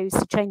as opposed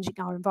to changing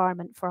our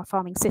environment for our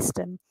farming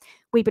system.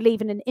 We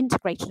believe in an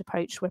integrated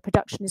approach where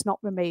production is not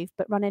removed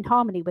but run in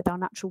harmony with our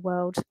natural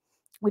world.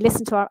 We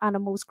listen to our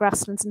animals,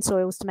 grasslands and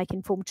soils to make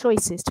informed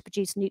choices to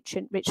produce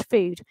nutrient-rich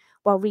food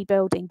while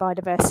rebuilding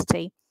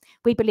biodiversity.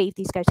 We believe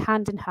these go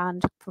hand in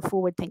hand for a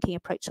forward-thinking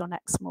approach on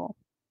Exmoor."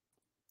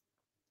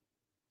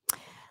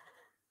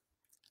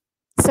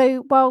 So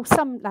while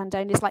some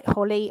landowners like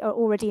Holly are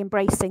already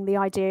embracing the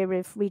idea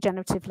of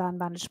regenerative land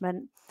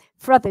management,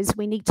 for others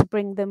we need to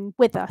bring them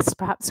with us,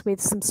 perhaps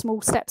with some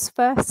small steps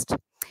first.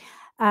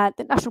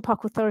 The National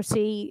Park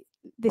Authority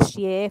this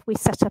year, we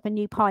set up a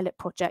new pilot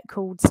project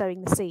called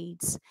Sowing the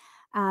Seeds,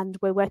 and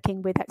we're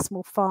working with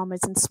Exmoor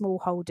farmers and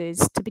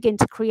smallholders to begin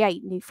to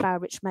create new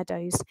flower-rich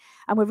meadows,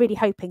 and we're really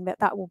hoping that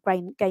that will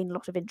gain a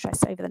lot of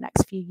interest over the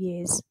next few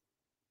years.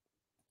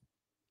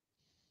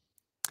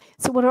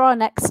 So what are our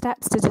next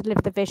steps to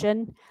deliver the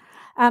vision?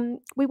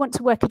 We want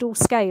to work at all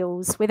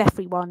scales with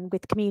everyone,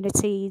 with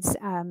communities,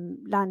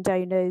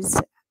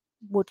 landowners,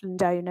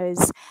 woodland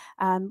owners,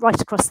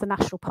 right across the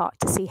national park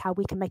to see how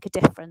we can make a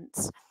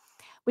difference.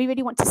 We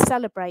really want to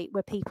celebrate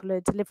where people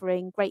are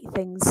delivering great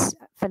things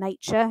for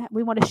nature.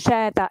 We want to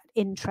share that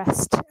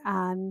interest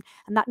and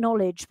that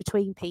knowledge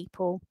between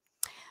people.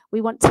 We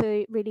want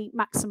to really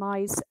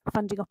maximise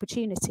funding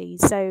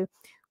opportunities. So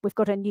we've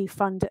got a new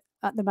fund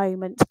at the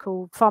moment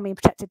called Farming and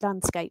Protected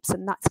Landscapes,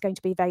 and that's going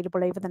to be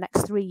available over the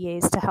next 3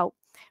 years to help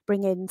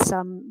bring in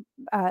some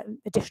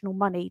additional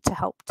money to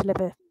help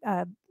deliver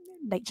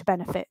nature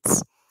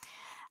benefits.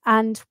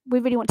 And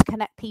we really want to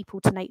connect people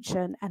to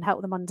nature and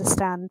help them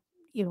understand,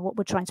 you know, what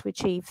we're trying to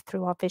achieve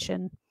through our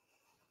vision.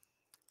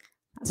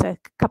 That's a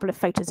couple of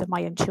photos of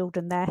my own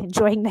children there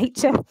enjoying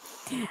nature.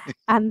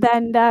 And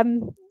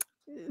then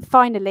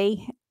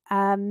finally,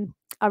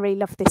 I really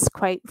love this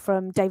quote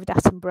from David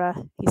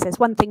Attenborough. He says,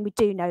 "One thing we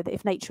do know, that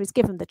if nature is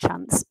given the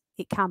chance,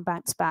 it can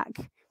bounce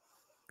back,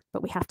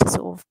 but we have to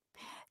sort of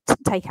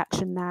take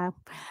action now."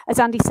 As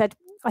Andy said,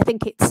 I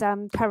think it's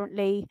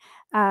currently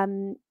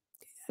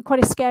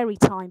quite a scary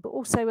time, but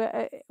also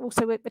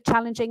a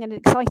challenging and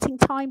exciting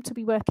time to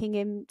be working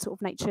in sort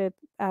of nature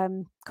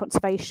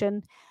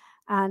conservation.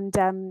 And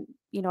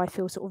you know, I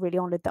feel sort of really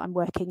honoured that I'm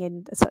working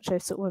in such a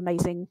sort of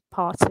amazing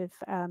part of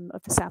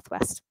the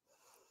Southwest.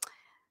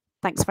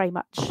 Thanks very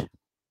much.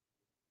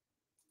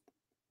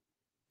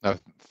 No,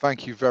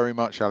 thank you very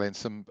much, Alan.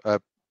 Some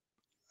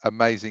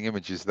amazing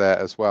images there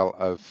as well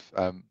of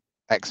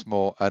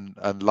Exmoor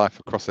and life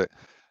across it.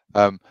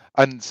 And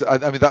I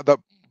mean, that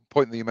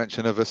point that you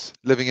mentioned of us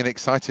living in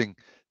exciting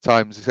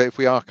times, if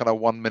we are kind of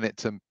 1 minute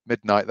to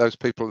midnight, those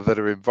people that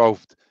are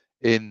involved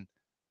in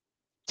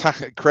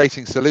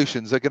creating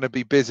solutions are going to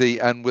be busy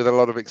and with a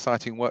lot of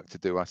exciting work to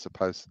do, I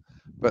suppose.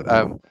 But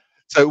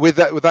so with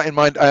that in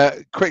mind,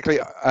 quickly,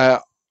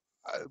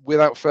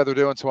 without further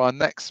ado, on to our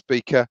next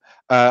speaker.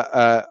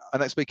 Our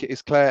next speaker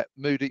is Claire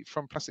Moody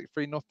from Plastic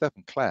Free North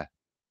Devon. Claire,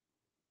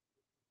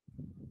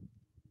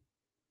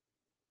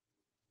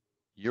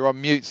 you're on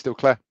mute still,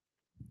 Claire.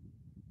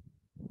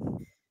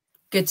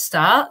 Good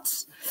start.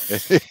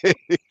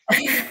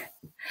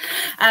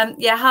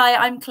 Yeah, hi,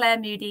 I'm Claire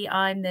Moody.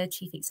 I'm the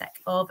Chief Exec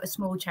of a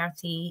small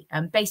charity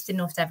based in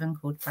North Devon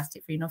called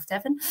Plastic Free North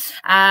Devon.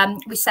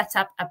 We set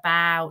up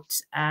about,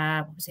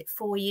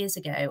 4 years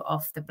ago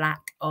off the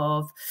back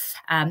of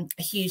a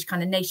huge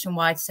kind of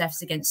nationwide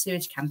Surfers Against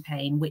Sewage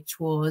campaign, which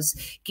was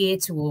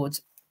geared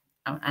towards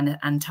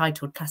and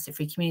titled Plastic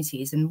Free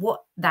Communities. And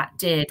what that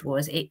did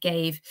was it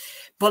gave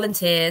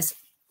volunteers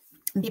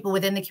and people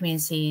within the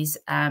communities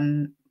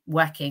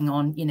working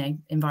on, you know,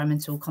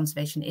 environmental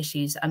conservation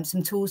issues,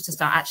 some tools to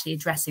start actually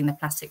addressing the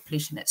plastic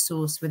pollution at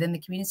source within the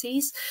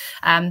communities.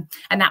 And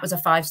that was a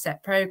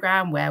 5-step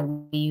program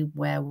whereby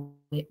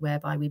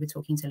we were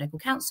talking to local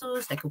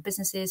councils, local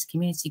businesses,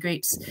 community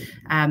groups,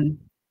 and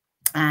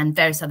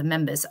various other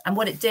members. And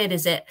what it did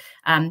is it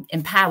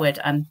empowered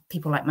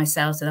people like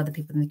myself and other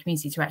people in the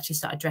community to actually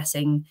start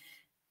addressing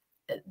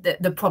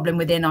the problem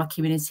within our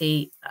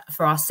community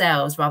for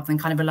ourselves, rather than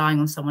kind of relying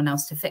on someone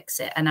else to fix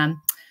it. And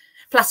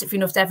Plastic Free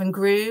North Devon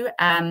grew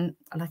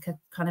like a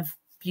kind of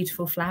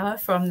beautiful flower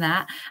from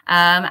that.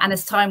 And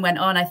as time went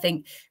on, I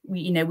think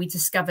we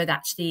discovered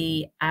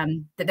actually that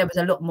there was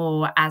a lot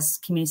more as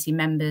community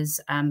members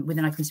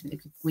within our community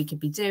that we could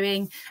be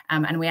doing.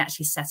 And we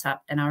actually set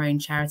up in our own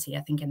charity,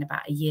 I think in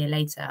about a year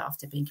later,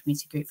 after being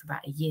community group for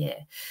about a year.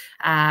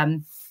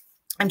 I'm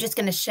just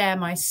going to share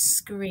my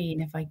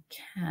screen if I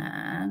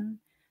can.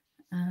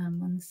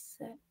 1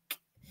 sec.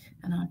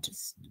 And I'll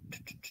just...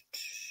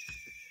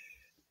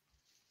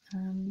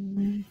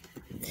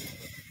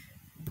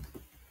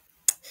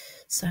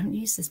 so I haven't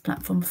used this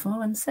platform before.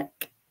 1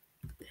 sec.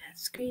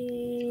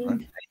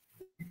 Screen.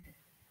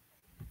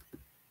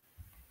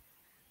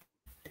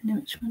 Don't know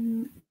which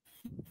one.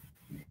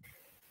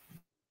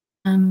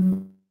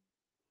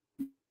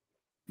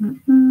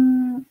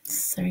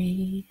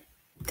 Sorry,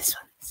 this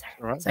one. Sorry.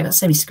 Right. So I got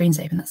so many screens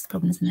open. That's the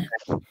problem, isn't it?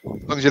 As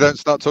long as you don't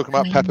start talking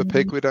about Peppa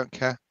Pig, we don't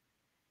care.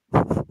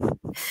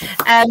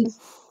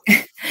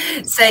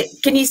 So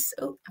can you?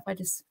 Oh, if I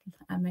just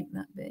make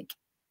that big,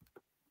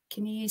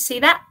 can you see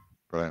that?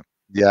 Brilliant.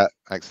 Yeah,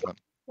 excellent.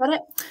 Got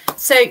it.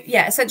 So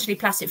yeah, essentially,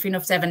 Plastic Free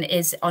North Devon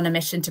is on a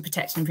mission to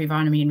protect and improve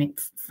our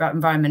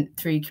environment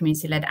through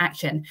community-led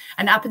action.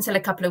 And up until a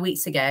couple of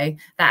weeks ago,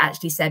 that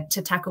actually said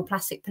to tackle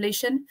plastic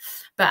pollution.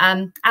 But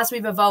as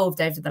we've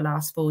evolved over the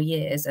last 4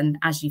 years, and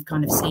as you've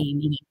kind of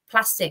seen,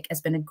 plastic has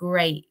been a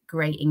great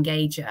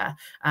engager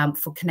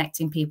for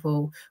connecting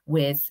people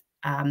with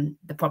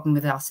the problem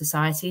with our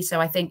society.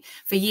 So I think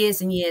for years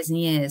and years and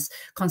years,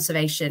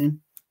 conservation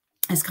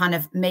has kind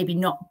of maybe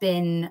not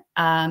been,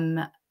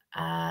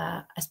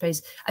 I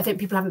think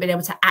people haven't been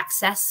able to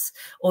access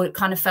or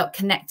kind of felt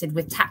connected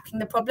with tackling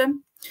the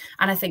problem.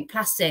 And I think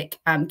plastic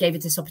gave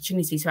us this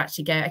opportunity to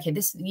actually go, okay,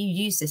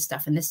 you use this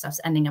stuff and this stuff's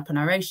ending up in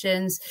our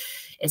oceans.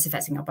 It's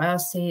affecting our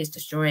biodiversity. It's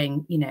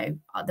destroying, you know,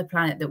 the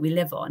planet that we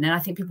live on. And I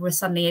think people were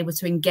suddenly able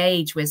to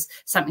engage with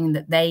something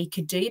that they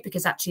could do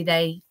because actually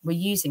they were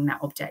using that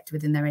object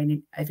within their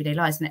own everyday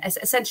lives. And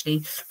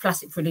essentially,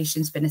 plastic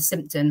pollution has been a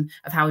symptom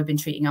of how we've been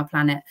treating our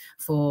planet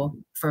for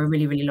a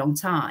really, really long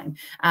time.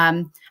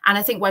 And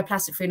I think why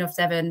Plastic Free North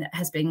Devon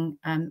has been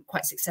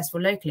quite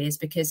successful locally is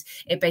because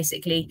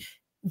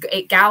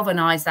it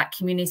galvanized that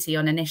community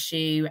on an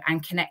issue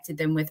and connected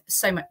them with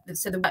so much.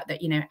 So the work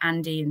that, you know,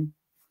 Andy and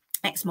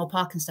Exmoor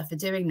Park and stuff are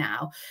doing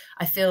now,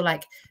 I feel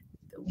like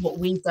what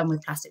we've done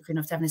with Plastic Free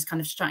North Devon is kind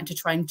of starting to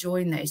try and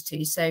join those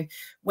two. So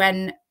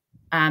when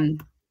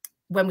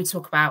we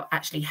talk about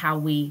actually how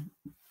we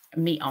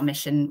meet our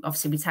mission,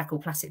 obviously we tackle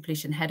plastic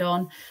pollution head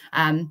on.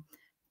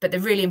 But the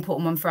really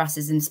important one for us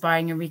is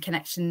inspiring a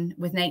reconnection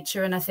with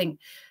nature. And I think,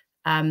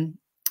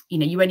 you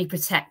know, you only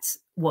protect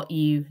what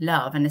you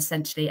love and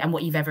essentially, and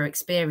what you've ever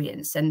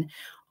experienced. And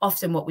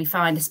often what we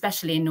find,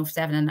 especially in North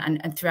Devon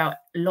and throughout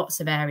lots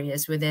of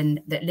areas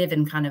that live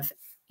in kind of,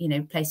 you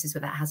know, places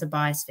where that has a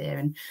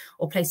biosphere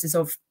or places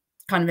of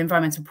kind of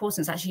environmental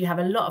importance, actually you have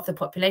a lot of the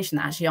population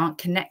that actually aren't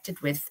connected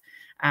with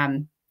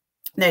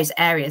those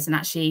areas. And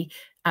actually,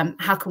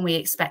 how can we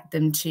expect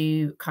them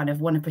to kind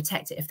of want to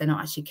protect it if they're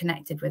not actually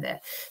connected with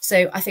it?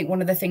 So I think one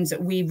of the things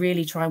that we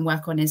really try and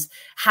work on is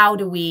how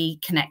do we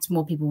connect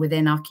more people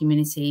within our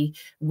community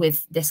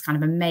with this kind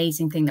of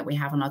amazing thing that we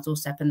have on our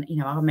doorstep and, you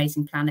know, our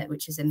amazing planet,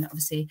 which is in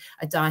obviously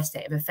a dire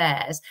state of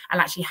affairs.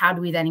 And actually, how do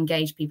we then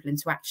engage people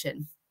into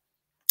action?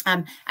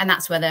 And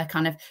that's where the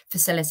kind of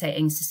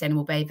facilitating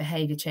sustainable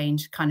behaviour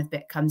change kind of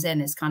bit comes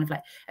in. Is kind of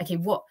like, okay,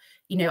 what,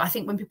 you know, I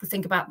think when people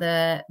think about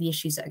the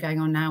issues that are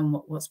going on now and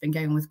what's been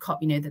going on with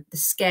COP, you know, the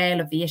scale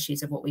of the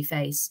issues of what we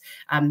face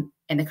in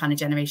the kind of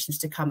generations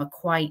to come are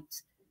quite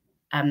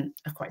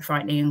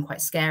frightening and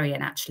quite scary.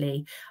 And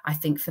actually, I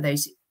think for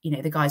those, you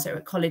know, the guys that are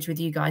at college with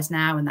you guys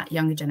now and that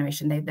younger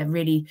generation, they're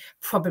really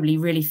probably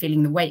really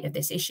feeling the weight of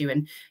this issue.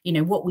 And, you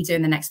know, what we do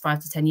in the next 5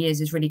 to 10 years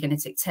is really going to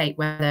dictate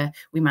whether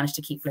we manage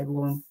to keep global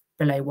warming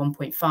below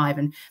 1.5.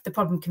 And the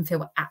problem can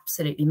feel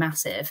absolutely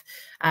massive.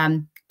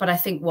 But I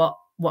think what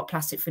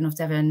Plastic Free North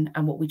Devon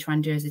and what we try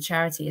and do as a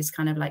charity is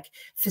kind of like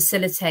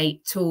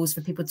facilitate tools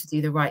for people to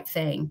do the right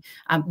thing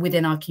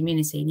within our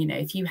community. And, you know,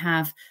 if you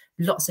have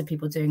lots of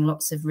people doing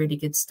lots of really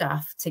good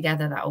stuff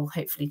together, that will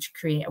hopefully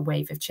create a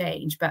wave of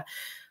change. But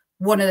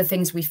one of the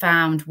things we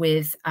found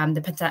with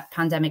the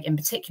pandemic in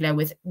particular,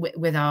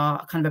 with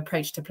our kind of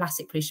approach to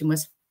plastic pollution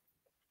was,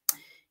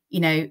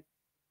 you know,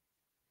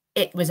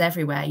 it was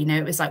everywhere. You know,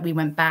 it was like we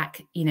went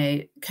back, you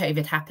know,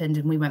 COVID happened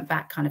and we went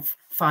back kind of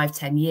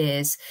 5-10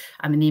 years.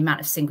 And the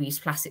amount of single-use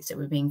plastics that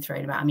were being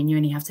thrown about. I mean, you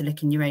only have to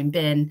look in your own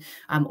bin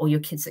or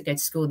your kids that go to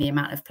school, the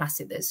amount of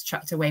plastic that's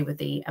chucked away with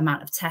the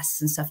amount of tests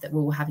and stuff that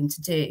we're all having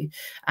to do.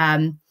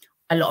 A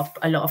lot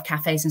of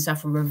cafes and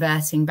stuff were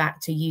reverting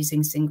back to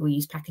using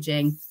single-use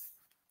packaging.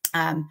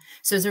 So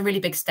it was a really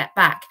big step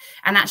back.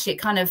 And actually, it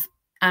kind of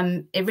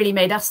it really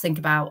made us think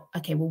about,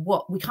 okay,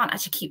 well, we can't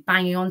actually keep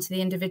banging on to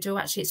the individual.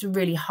 Actually, it's a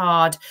really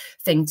hard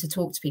thing to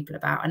talk to people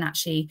about. And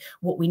actually,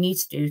 what we need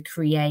to do is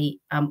create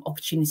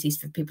opportunities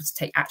for people to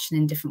take action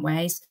in different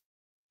ways.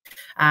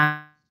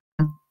 And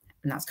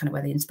that's kind of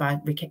where the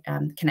inspired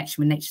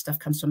connection with nature stuff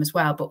comes from as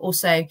well. But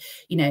also,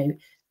 you know,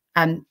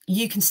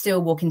 you can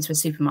still walk into a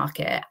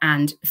supermarket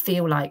and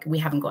feel like we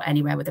haven't got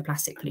anywhere with the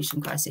plastic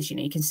pollution crisis. You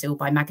know, you can still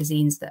buy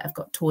magazines that have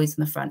got toys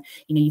on the front.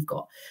 You know, you've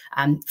got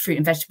fruit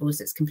and vegetables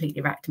that's completely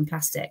wrapped in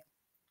plastic.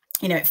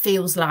 You know, it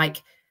feels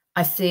like,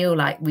 I feel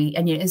like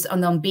and you know, it's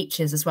on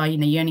beaches as well. You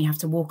know, you only have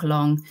to walk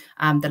along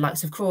the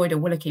likes of Croyd or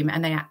Woolwicombe,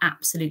 and they are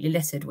absolutely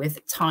littered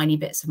with tiny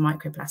bits of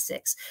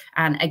microplastics.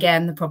 And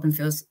again, the problem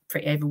feels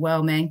pretty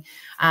overwhelming.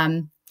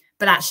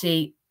 But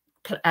actually,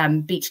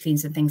 beach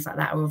cleans and things like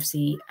that are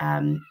obviously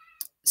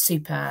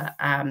super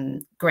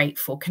great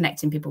for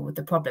connecting people with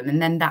the problem.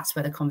 And then that's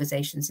where the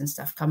conversations and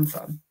stuff come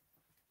from.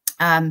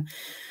 And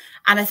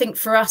I think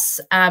for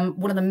us,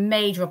 one of the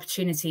major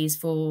opportunities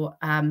for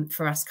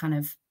us kind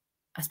of,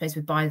 I suppose,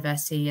 with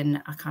biodiversity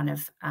and a kind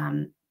of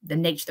the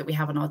nature that we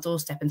have on our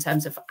doorstep in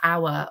terms of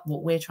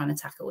what we're trying to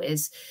tackle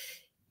is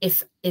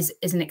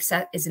an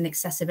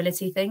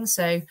accessibility thing.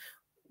 So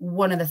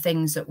one of the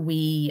things that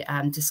we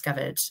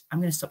discovered, I'm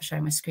going to stop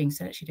sharing my screen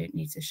so I actually don't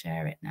need to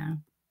share it now.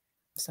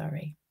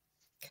 Sorry.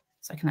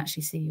 So I can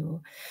actually see your,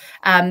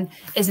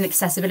 is an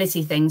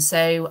accessibility thing.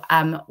 So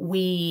I'm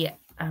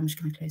just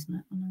going to close my,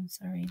 oh,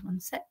 sorry, one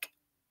sec.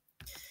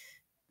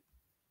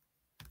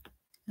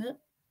 I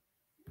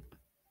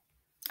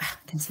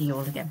can see you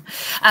all again.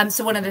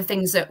 So one of the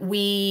things that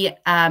we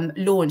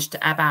launched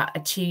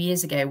about 2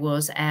 years ago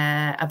was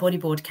a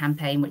bodyboard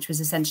campaign, which was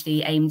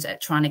essentially aimed at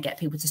trying to get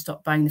people to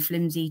stop buying the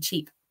flimsy,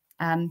 cheap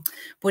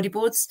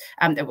bodyboards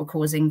that were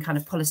causing kind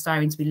of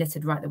polystyrene to be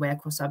littered right the way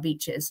across our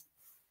beaches.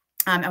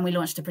 And we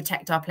launched a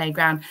Protect Our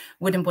Playground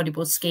wooden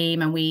bodyboard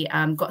scheme, and we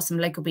got some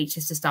local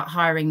beaches to start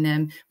hiring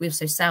them. We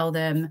also sell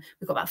them.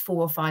 We've got about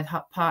 4 or 5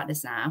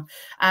 partners now.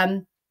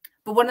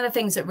 but one of the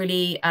things that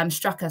really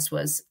struck us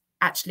was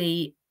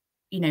actually,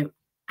 you know,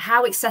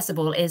 how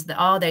accessible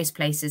are those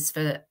places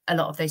for a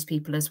lot of those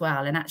people as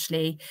well. And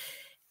actually,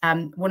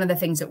 one of the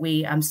things that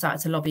we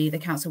started to lobby the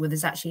council with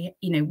is actually,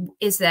 you know,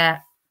 is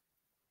there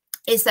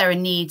a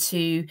need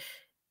to,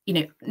 you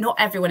know, not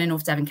everyone in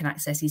North Devon can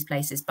access these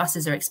places.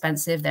 Buses are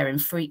expensive, they're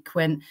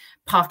infrequent,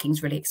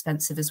 parking's really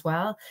expensive as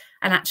well.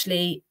 And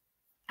actually,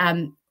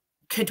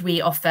 could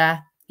we offer,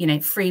 you know,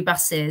 free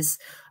buses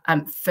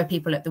for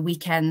people at the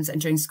weekends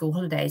and during school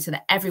holidays, so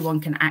that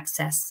everyone can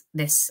access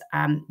this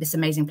this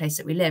amazing place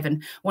that we live?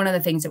 And one of the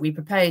things that we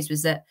proposed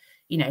was that,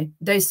 you know,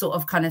 those sort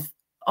of kind of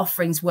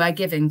offerings were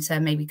given to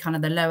maybe kind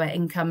of the lower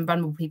income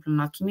vulnerable people in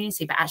our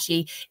community, but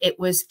actually it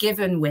was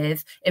given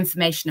with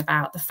information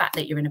about the fact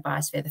that you're in a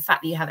biosphere, the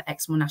fact that you have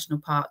Exmoor National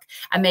Park,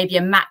 and maybe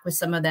a map with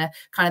some of the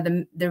kind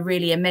of the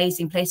really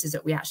amazing places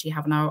that we actually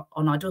have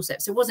on our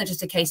doorstep. So it wasn't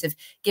just a case of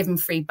giving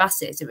free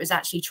buses, it was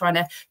actually trying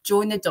to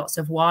join the dots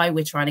of why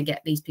we're trying to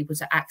get these people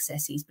to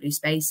access these blue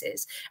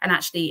spaces. And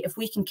actually, if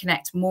we can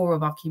connect more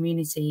of our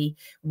community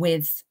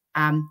with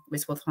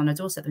what's on our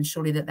doorstep, then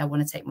surely that they'll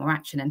want to take more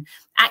action. And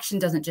action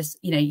doesn't just,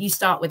 you know, you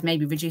start with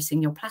maybe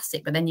reducing your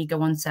plastic, but then you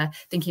go on to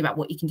thinking about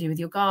what you can do with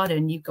your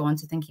garden, you go on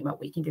to thinking about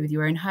what you can do with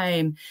your own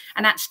home.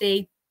 And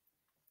actually,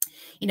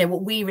 you know,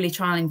 what we really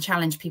try and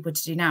challenge people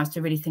to do now is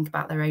to really think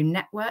about their own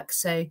network.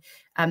 So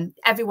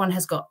everyone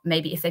has got,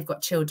 maybe if they've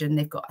got children,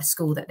 they've got a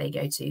school that they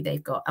go to,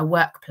 they've got a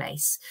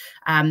workplace,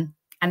 and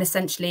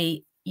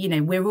essentially, you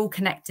know, we're all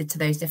connected to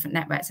those different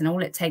networks, and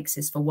all it takes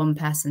is for one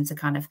person to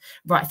kind of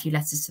write a few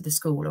letters to the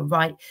school, or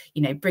write,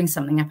 you know, bring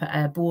something up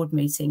at a board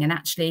meeting, and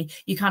actually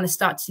you kind of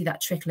start to see that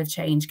trickle of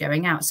change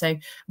going out. So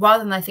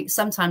rather than, I think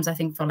sometimes I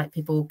think feel like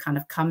people kind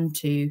of come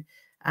to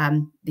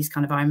these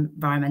kind of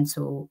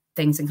environmental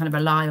things and kind of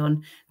rely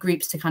on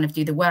groups to kind of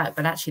do the work,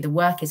 but actually the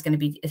work is going to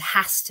be, it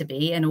has to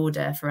be, in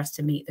order for us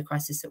to meet the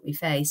crisis that we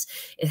face,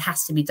 it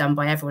has to be done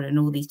by everyone in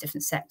all these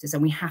different sectors,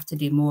 and we have to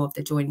do more of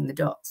the joining the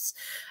dots.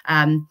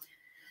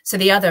 So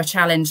the other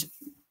challenge,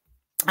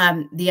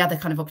 the other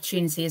kind of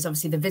opportunity is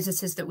obviously the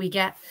visitors that we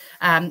get.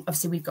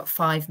 Obviously, we've got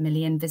 5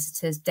 million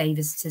visitors, day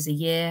visitors a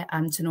year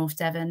to North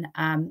Devon.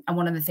 And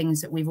one of the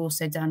things that we've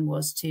also done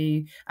was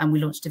we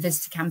launched a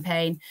visitor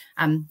campaign.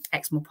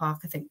 Exmoor Park,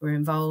 I think, were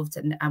involved,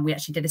 and we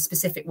actually did a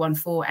specific one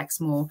for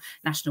Exmoor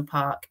National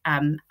Park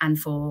and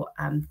for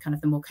kind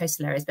of the more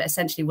coastal areas. But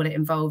essentially what it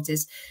involved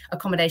is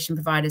accommodation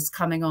providers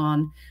coming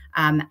on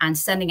and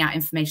sending out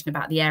information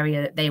about the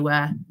area that they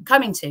were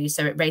coming to.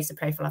 So it raised the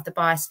profile of the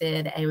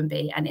biosphere, the A and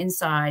B, and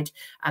inside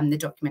the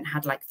document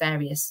had like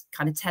various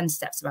kind of 10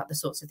 steps about the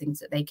sorts of things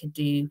that they could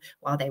do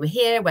while they were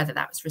here, whether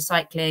that was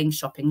recycling,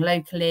 shopping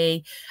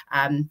locally,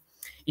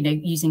 you know,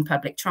 using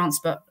public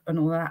transport and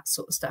all that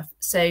sort of stuff.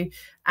 So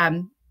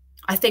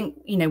I think,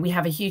 you know, we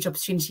have a huge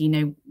opportunity. You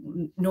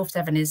know, North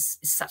Devon is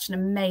such an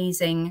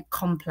amazing,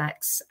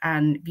 complex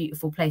and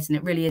beautiful place, and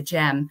it really a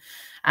gem.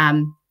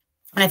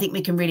 And I think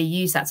we can really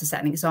use that to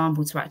set an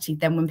example to actually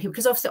then, when people,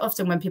 because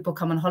often when people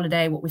come on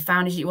holiday, what we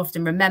found is you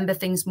often remember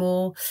things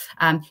more.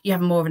 You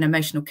have more of an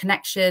emotional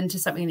connection to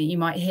something that you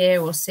might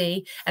hear or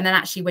see. And then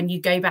actually when you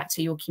go back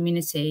to your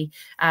community,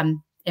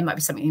 it might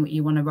be something that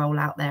you want to roll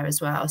out there as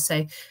well.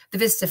 So the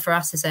visitor for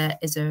us is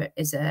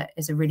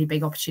a really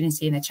big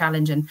opportunity and a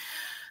challenge, and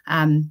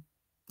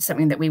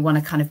something that we want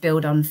to kind of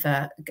build on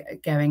for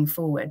going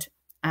forward.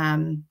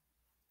 And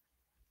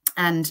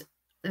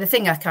the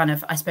thing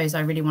I suppose I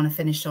really want to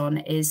finish on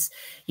is,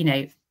 you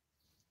know,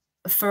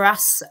 for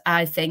us,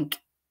 I think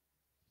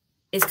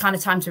it's kind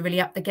of time to really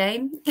up the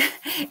game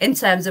in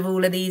terms of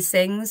all of these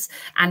things.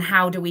 And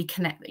how do we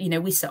connect? You know,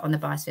 we sit on the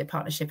Biosphere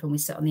Partnership and we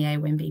sit on the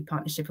AONB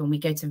Partnership, and we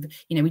go to,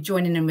 you know, we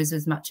join in them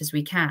as much as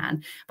we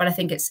can. But I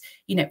think it's,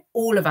 you know,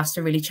 all of us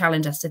to really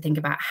challenge us to think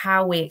about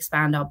how we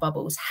expand our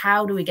bubbles.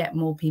 How do we get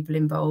more people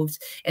involved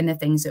in the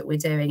things that we're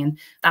doing? And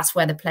that's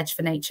where the Pledge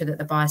for Nature that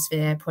the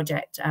Biosphere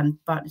Project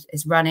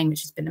is running,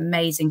 which has been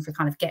amazing for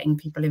kind of getting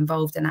people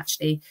involved and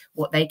actually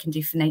what they can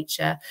do for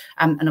nature.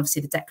 And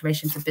obviously the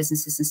Declaration for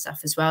Businesses and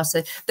stuff as well.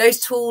 So those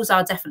tools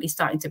are definitely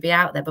starting to be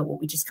out there, but what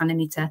we just kind of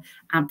need to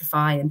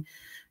amplify and,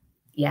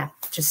 yeah,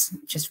 just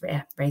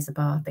raise the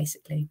bar,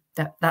 basically.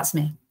 That's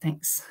me.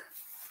 Thanks.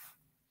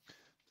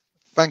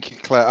 Thank you,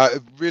 Claire.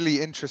 Really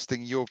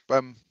interesting. Your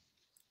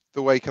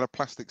the way kind of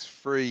plastics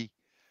free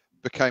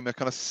became a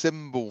kind of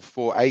symbol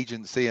for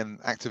agency and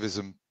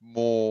activism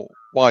more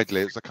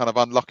widely. It was a kind of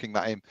unlocking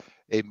that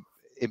in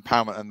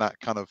empowerment and that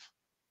kind of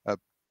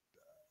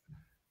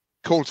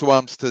call to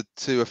arms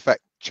to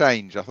affect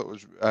change. I thought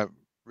it was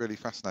really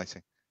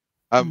fascinating.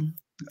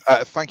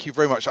 Thank you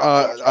very much.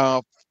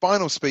 Our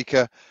final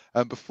speaker,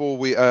 before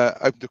we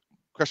open the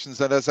questions,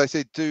 and as I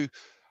said,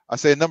 I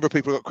see a number of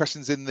people have got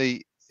questions in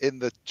the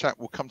chat.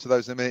 We'll come to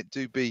those in a minute.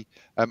 Do be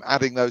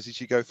adding those as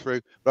you go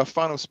through. But our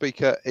final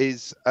speaker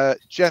is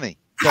Jenny.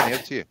 Jenny,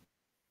 over to you.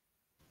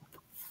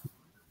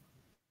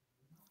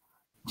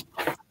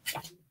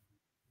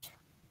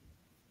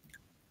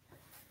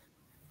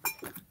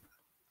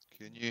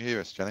 Can you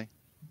hear us, Jenny?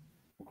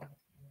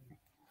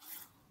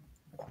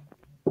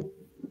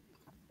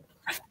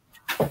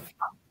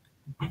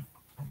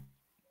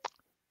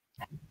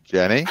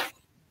 Jenny?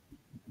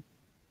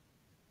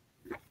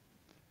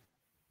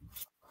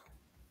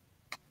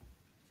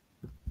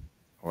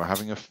 We're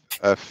having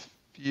a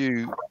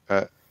few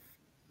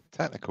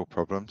technical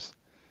problems.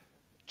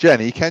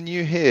 Jenny, can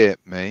you hear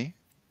me?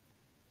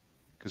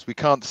 Because we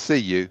can't see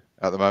you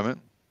at the moment.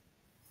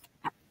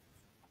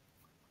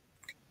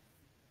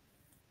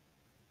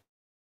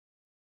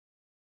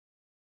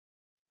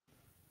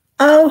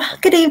 Oh,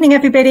 good evening,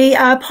 everybody.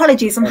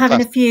 Apologies, I'm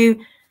having a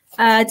few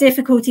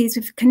difficulties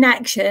with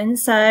connection,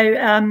 so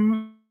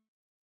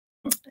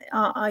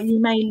you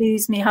may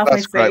lose me halfway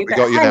That's through. great. We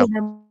got you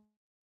now.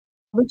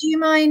 Would you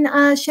mind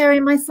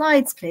sharing my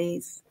slides,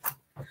 please?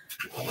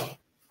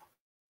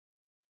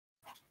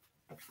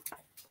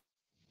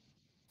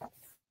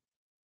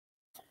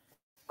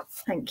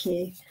 Thank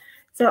you.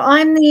 So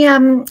I'm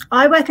the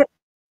I work at.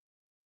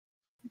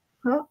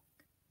 Oh,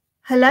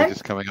 hello. They're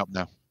just coming up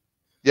now.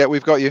 Yeah,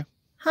 we've got you.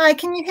 Hi,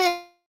 can you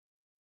hear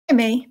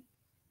me?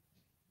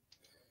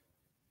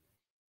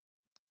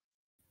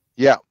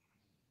 Yeah.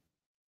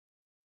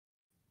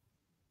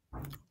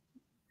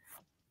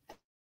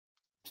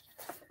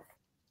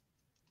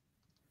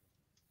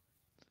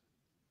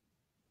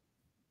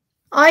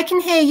 I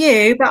can hear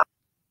you, but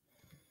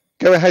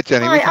Go ahead,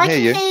 Jenny. hi, We can I hear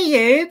can you.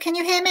 hear you. Can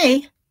you hear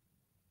me?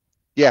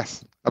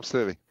 Yes,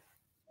 absolutely.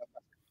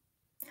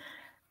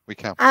 We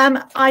can.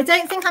 I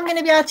don't think I'm going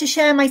to be able to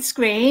share my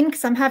screen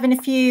because I'm having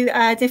a few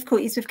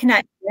difficulties with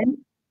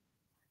connection.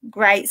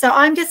 Great. So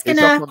I'm just going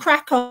to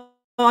crack on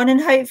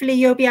and hopefully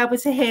you'll be able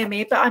to hear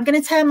me. But I'm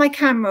going to turn my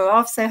camera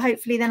off. So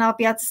hopefully then I'll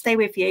be able to stay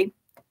with you.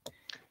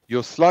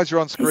 Your slides are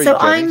on screen, So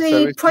Jenny, I'm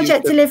the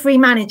project delivery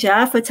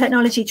manager for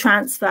technology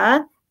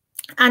transfer.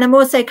 And I'm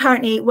also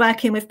currently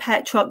working with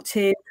Petroc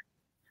to...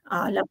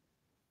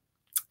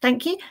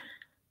 Thank you.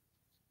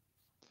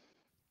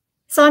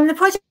 So I'm the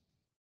project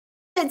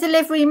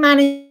delivery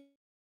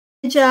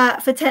manager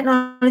for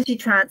technology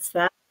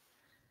transfer,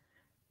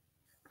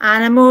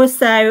 and I'm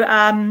also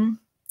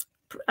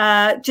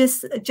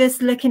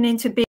just looking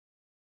into being.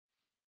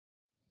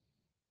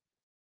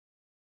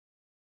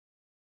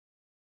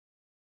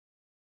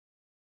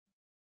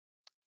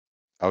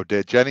 Oh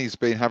dear, Jenny's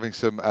been having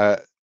some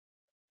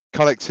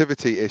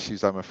connectivity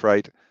issues, I'm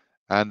afraid,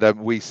 and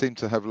we seem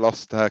to have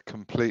lost her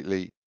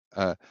completely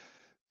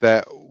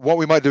there. What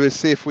we might do is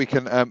see if we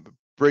can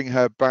bring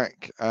her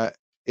back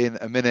in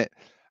a minute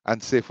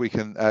and see if we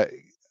can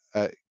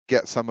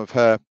get some of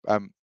her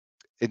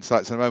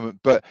insights in a moment.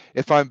 But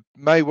if I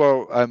may,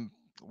 while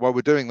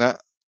we're doing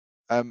that,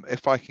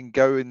 if I can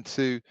go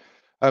into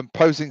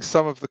posing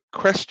some of the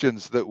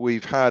questions that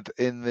we've had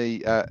in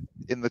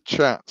the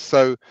chat.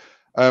 So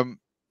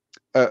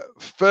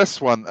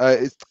first one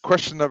is the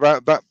question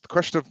about that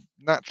question of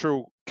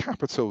natural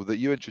capital that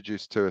you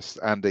introduced to us,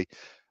 Andy.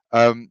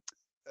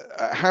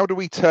 How do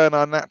we turn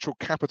our natural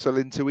capital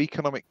into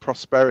economic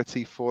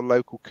prosperity for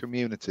local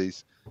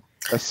communities,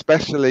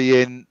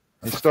 especially in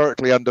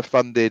historically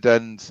underfunded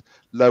and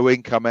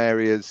low-income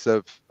areas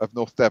of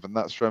North Devon?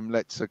 That's from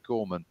Letza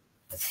Gorman.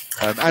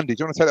 Andy,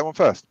 do you want to take that one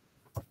first?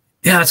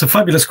 Yeah, it's a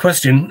fabulous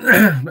question,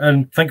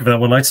 and thank you for that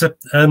one, Letza.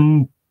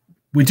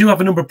 We do have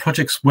a number of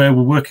projects where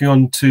we're working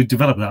on to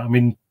develop that. I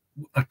mean,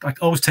 I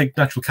always take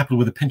natural capital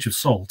with a pinch of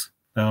salt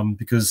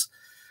because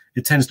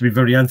it tends to be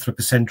very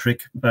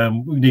anthropocentric.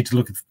 We need to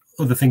look at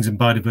other things in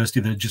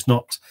biodiversity that are just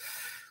not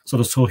sort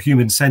of so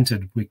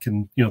human-centered. We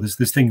can,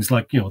 there's things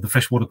like, the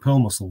freshwater pearl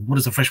mussel. What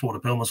does a freshwater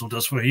pearl mussel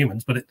does for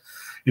humans? But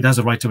it has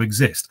a right to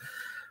exist.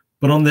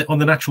 But on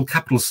the natural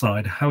capital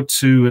side, how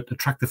to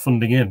attract the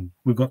funding in,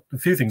 we've got a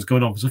few things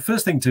going on. So the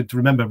first thing to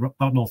remember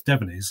about North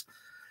Devon is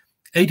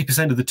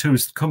 80% of the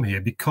tourists come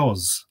here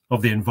because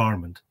of the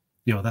environment.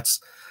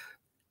 That's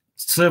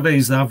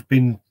surveys that have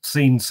been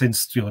seen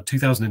since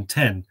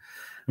 2010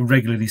 have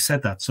regularly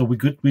said that. So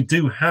we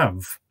do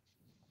have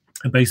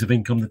a base of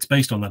income that's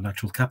based on that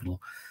natural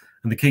capital.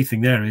 And the key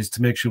thing there is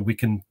to make sure we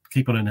can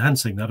keep on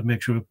enhancing that and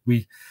make sure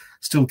we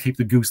still keep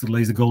the goose that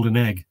lays the golden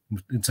egg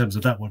in terms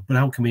of that one. But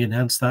how can we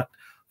enhance that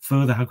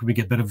further? How can we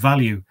get better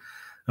value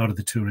out of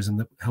the tourism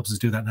that helps us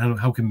do that? And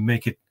how can we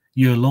make it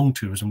year-long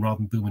tourism rather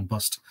than boom and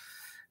bust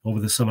over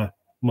the summer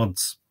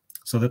months?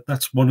 So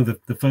that's one of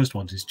the first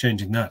ones, is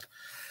changing that.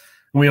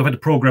 And we have had a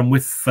program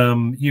with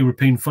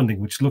European funding,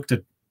 which looked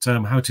at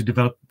how to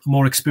develop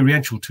more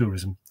experiential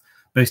tourism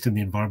based in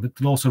the environment,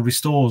 but also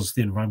restores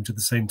the environment at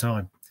the same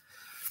time.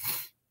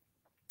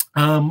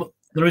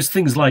 There is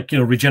things like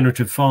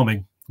regenerative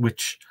farming,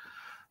 which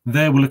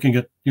there we're looking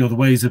at the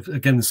ways of,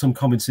 again, there's some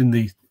comments in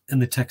the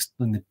text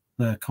and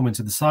the comments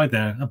at the side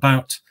there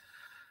about,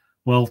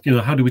 well,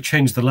 how do we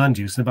change the land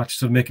use and actually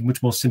sort of make it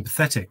much more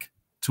sympathetic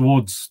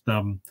towards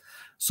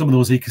some of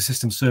those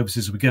ecosystem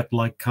services we get,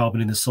 like carbon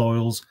in the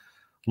soils,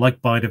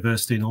 like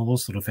biodiversity and all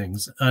those sort of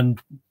things,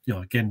 and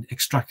again,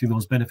 extracting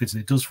those benefits that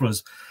it does for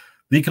us.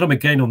 The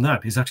economic gain on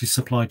that is actually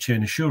supply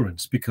chain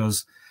assurance,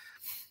 because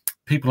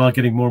people are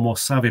getting more and more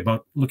savvy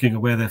about looking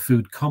at where their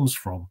food comes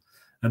from.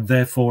 And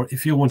therefore,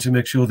 if you want to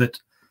make sure that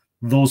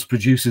those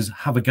producers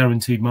have a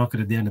guaranteed market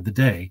at the end of the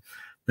day,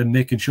 then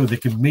making sure they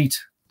can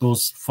meet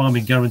those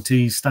farming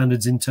guarantees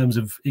standards in terms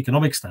of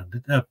economic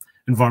standard,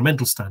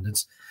 environmental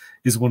standards,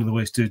 is one of the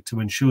ways to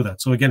ensure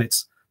that. So again,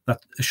 it's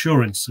that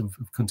assurance of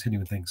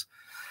continuing things.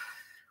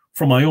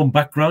 From my own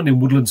background in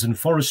woodlands and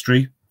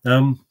forestry,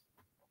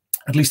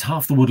 at least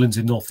half the woodlands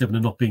in North Devon are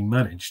not being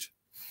managed.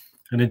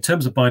 And in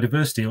terms of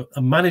biodiversity,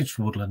 a managed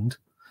woodland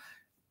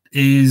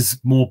is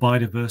more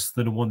biodiverse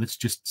than a one that's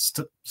just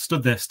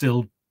stood there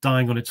still,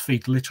 dying on its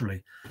feet,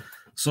 literally.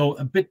 So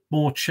a bit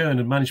more churn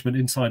and management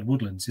inside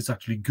woodlands is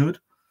actually good.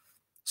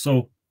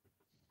 So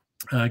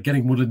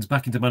getting woodlands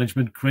back into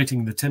management,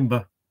 creating the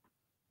timber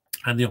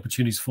and the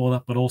opportunities for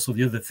that, but also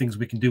the other things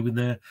we can do in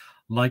there,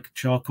 like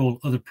charcoal,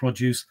 other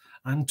produce,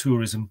 and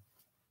tourism,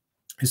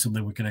 is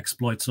something we can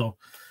exploit. So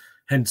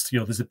hence,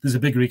 there's a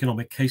bigger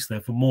economic case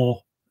there for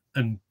more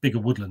and bigger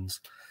woodlands,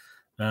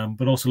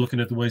 but also looking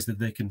at the ways that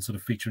they can sort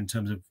of feature in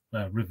terms of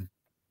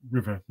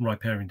river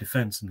riparian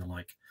defence and the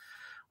like.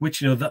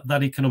 Which,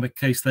 that economic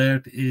case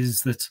there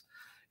is that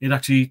it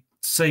actually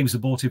saves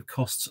abortive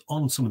costs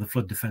on some of the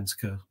flood defence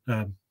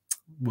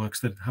works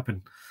that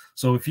happen.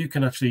 So if you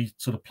can actually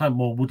sort of plant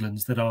more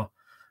woodlands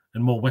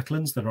and more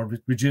wetlands that are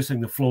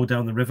reducing the flow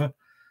down the river,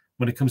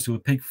 when it comes to a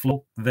peak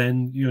flow,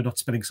 then you're not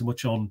spending so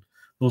much on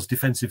those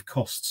defensive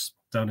costs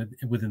down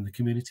within the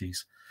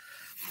communities.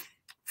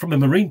 From a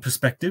marine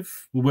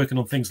perspective, we're working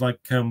on things like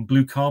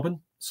blue carbon.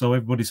 So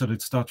everybody sort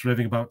of starts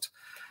raving about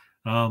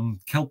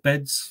kelp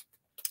beds,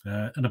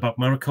 and about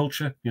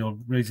mariculture,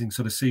 raising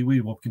sort of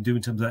seaweed, what we can do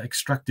in terms of that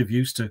extractive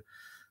use to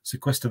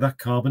sequester that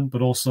carbon,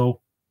 but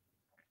also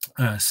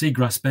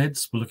seagrass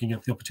beds. We're looking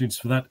at the opportunities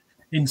for that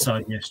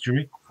inside the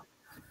estuary.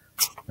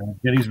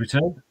 Jenny's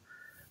returned.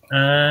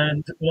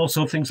 And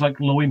also things like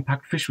low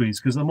impact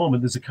fisheries, because at the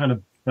moment there's a kind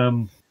of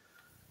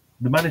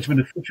the management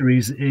of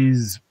fisheries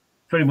is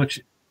very much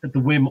at the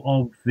whim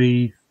of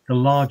the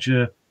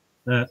larger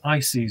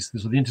ICES,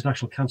 so the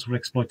International Council for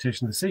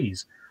Exploitation of the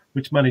Seas,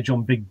 which manage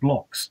on big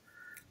blocks.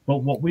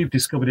 But what we've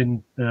discovered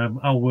in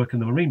our work in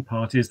the marine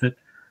part is that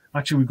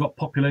actually we've got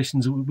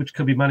populations which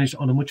can be managed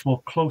on a much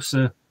more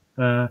closer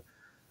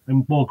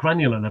and more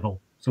granular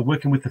level. So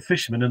working with the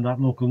fishermen and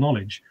that local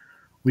knowledge,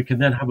 we can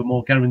then have a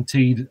more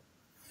guaranteed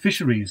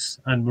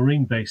fisheries and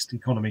marine-based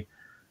economy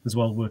as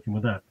well, working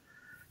with that.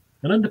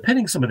 And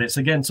underpinning some of this,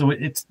 again, so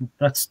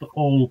that's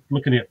all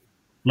looking at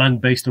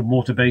land-based and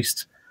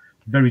water-based,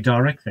 very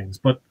direct things.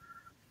 But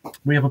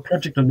we have a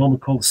project at the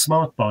moment called the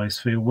Smart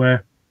Biosphere,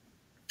 where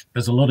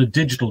there's a lot of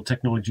digital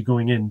technology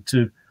going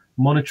into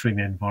monitoring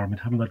the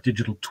environment, having that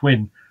digital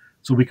twin,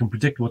 so we can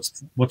predict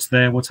what's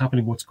there, what's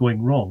happening, what's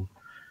going wrong.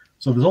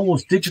 So there's all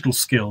those digital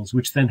skills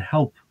which then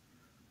help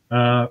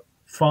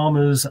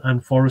farmers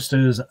and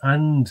foresters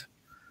and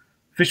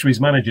fisheries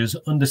managers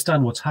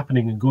understand what's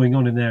happening and going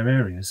on in their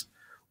areas,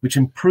 which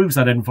improves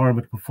that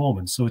environment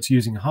performance. So it's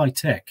using high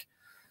tech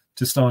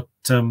to start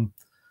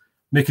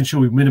making sure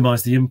we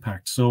minimize the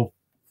impact. So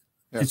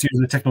it's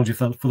using the technology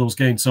for those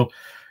gains. So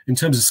in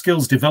terms of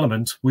skills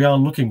development, we are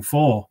looking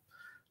for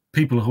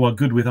people who are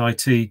good with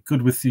IT,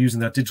 good with using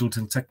that digital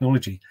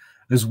technology,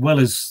 as well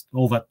as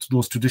all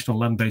those traditional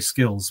land-based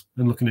skills,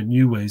 and looking at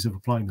new ways of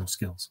applying those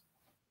skills.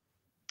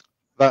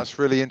 That's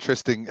really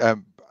interesting,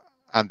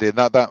 Andy. And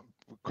that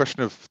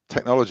question of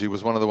technology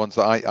was one of the ones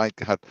that I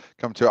had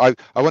come to.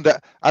 I wonder,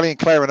 Ali and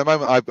Claire, in a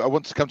moment, I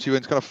want to come to you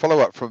and kind of follow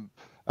up from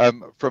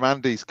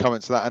Andy's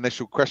comments to that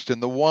initial question.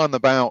 The one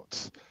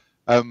about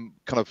kind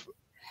of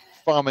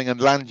farming and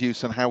land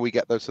use and how we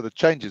get those sort of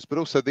changes, but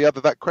also the other,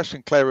 that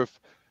question, Claire, of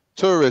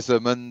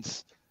tourism,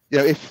 and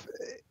if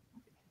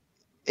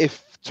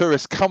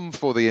tourists come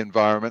for the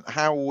environment,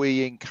 how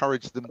we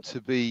encourage them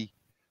to be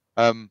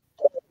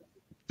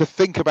to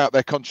think about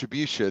their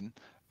contribution,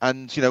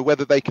 and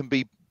whether they can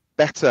be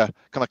better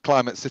kind of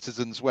climate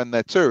citizens when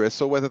they're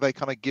tourists, or whether they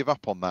kind of give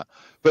up on that.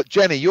 But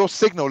Jenny, your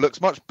signal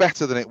looks much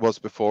better than it was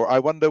before. I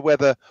wonder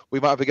whether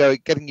we might have to go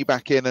getting you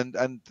back in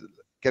and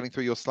getting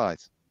through your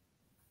slides.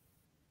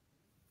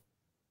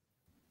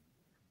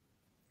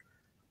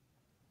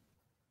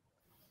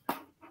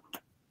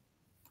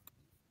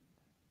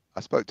 I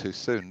spoke too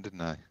soon,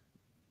 didn't I?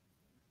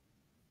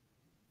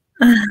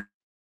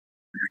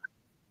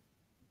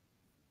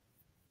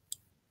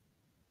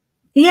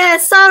 Yeah,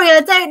 sorry,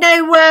 I don't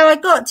know where I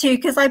got to,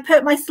 because I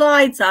put my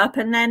slides up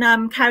and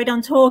then carried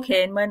on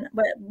talking when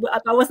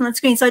I wasn't on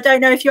screen. So I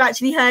don't know if you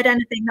actually heard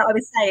anything that I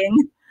was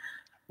saying.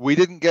 We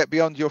didn't get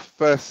beyond your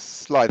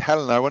first slide.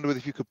 Helen, I wonder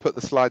if you could put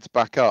the slides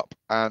back up,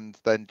 and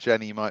then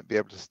Jenny might be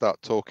able to start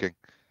talking.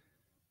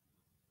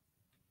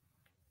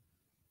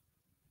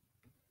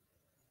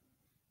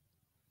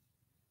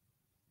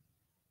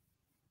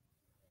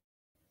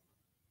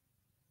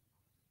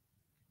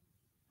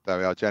 There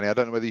we are, Jenny. I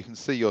don't know whether you can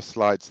see your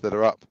slides that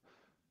are up,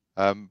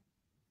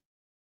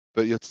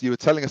 but you were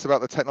telling us about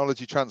the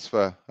technology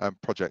transfer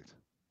project.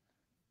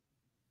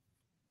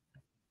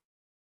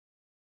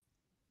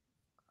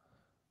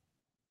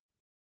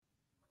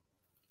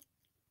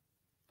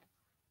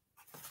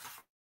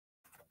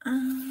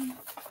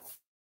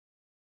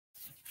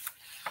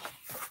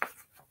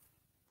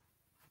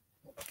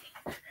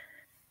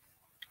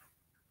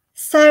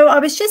 So I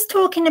was just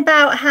talking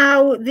about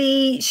how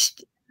the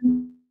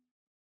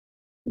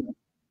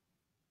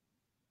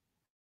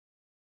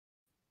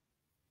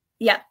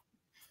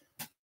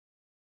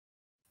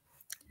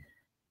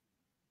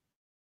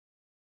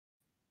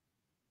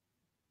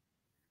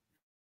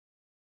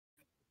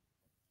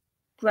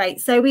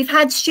Great. So we've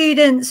had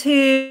students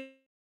who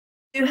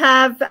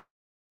have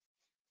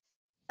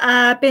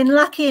been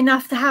lucky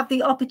enough to have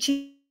the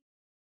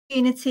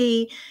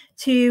opportunity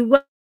to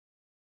work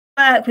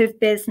with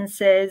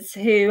businesses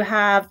who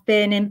have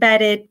been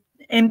embedding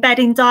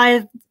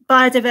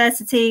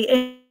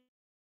biodiversity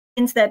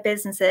into their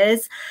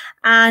businesses.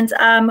 And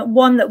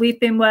one that we've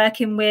been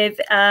working with,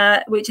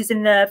 which is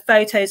in the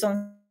photos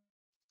on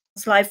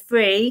slide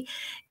 3,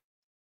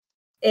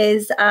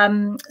 is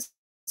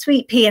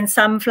sweet pea and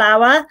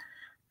sunflower.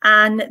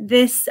 And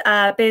this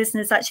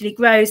business actually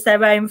grows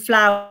their own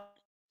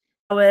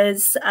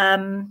flowers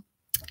and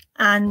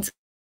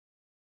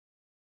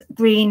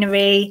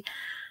greenery.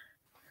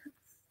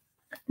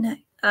 No,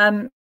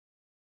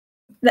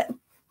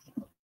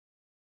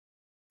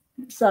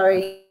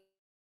 sorry.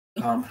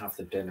 Can't have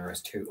the dinner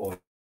as too oily.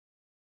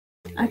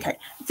 Okay,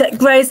 so it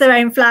grows their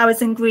own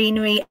flowers and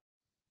greenery,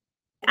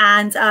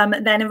 and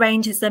then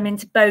arranges them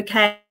into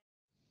bouquets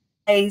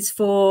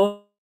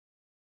for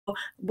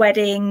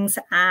weddings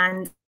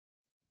and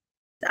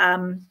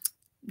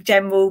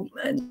general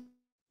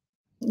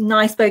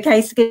nice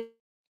bouquets to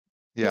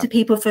give to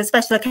people for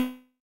special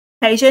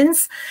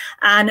occasions.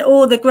 And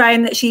all the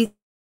growing that she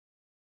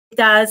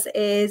does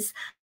is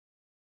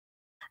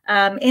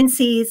in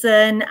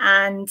season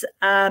and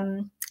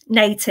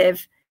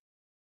native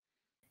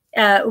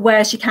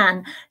where she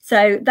can.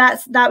 So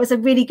that was a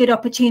really good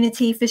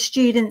opportunity for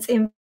students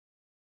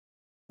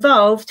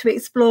involved to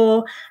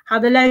explore how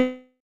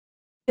the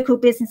local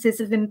businesses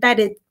have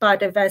embedded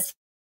biodiversity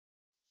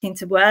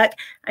into work.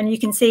 And you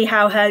can see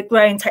how her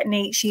growing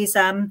technique, she's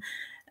separating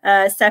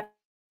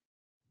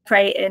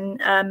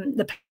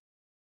the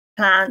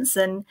plants,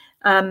 and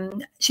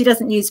she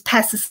doesn't use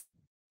pesticides.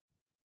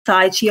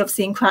 She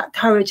obviously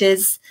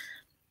encourages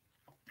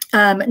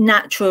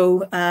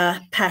natural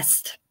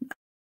pest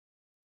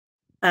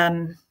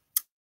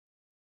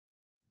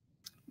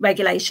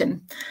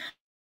regulation.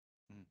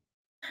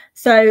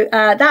 So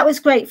that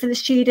was great for the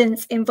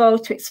students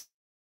involved to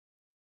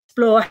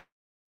explore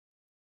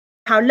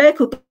how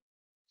local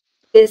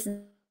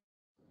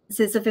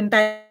businesses have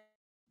embedded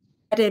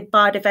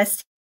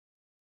biodiversity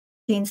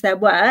into their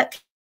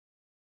work.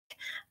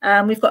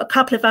 We've got a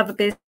couple of other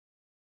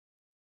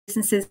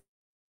businesses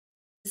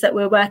that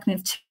we're working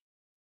with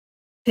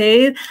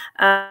too.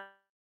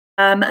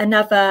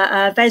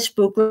 Another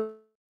vegetable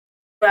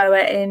grower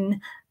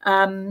in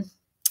the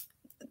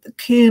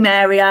Coombe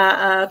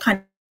area,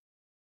 kind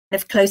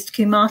of close to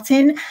Coombe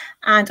Martin,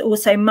 and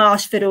also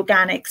Marshford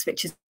Organics,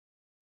 which is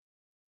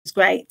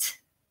great.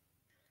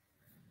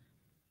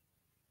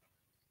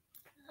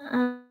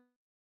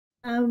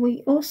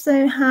 We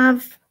also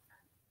have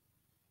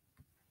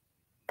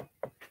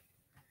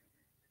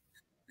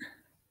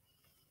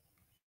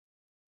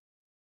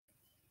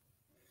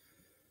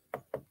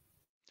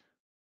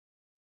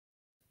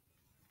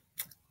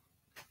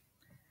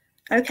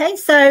okay,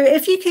 so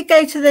if you could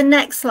go to the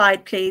next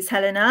slide, please,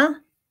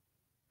 Helena.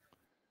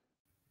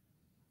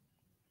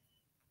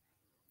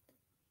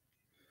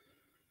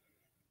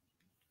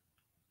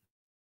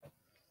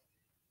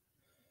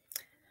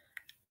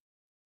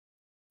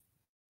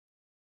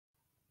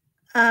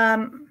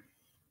 On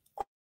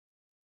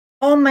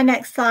my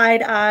next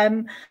slide,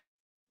 I've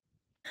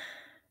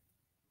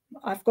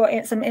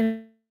got some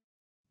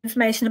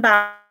information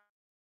about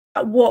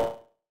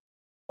what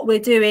we're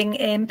doing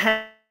in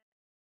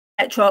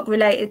Petroc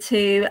related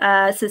to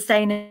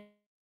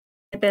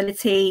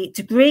sustainability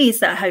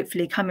degrees that are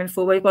hopefully coming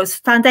forward. We've got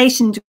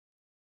foundation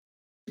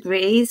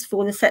degrees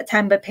for the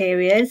September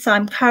period. So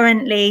I'm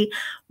currently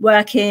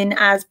working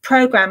as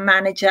program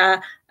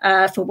manager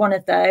for one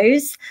of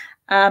those.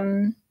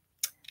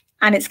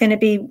 And it's going to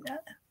be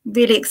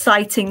really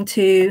exciting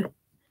to,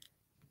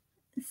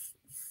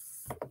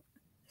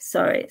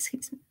 sorry,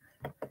 excuse me,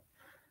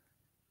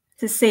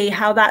 to see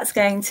how that's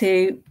going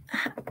to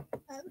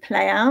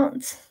play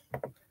out.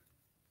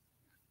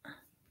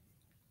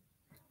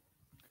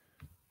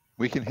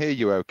 We can hear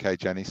you okay,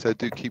 Jenny, so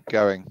do keep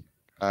going.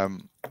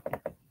 And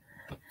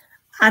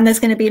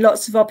there's going to be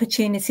lots of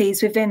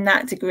opportunities within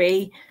that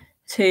degree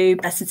to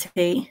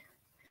diversity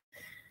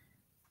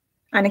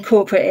and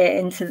incorporate it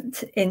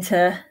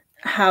into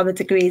how the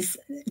degree is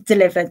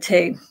delivered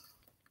too.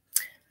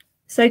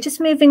 So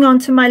just moving on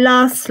to my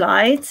last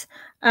slide,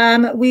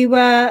 I'm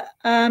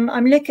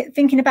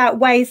thinking about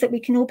ways that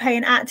we can all play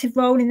an active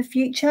role in the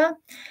future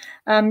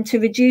to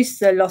reduce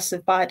the loss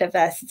of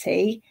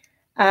biodiversity,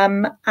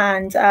 and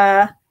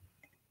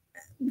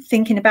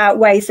thinking about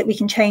ways that we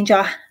can change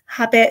our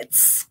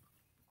habits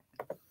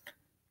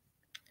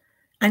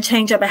and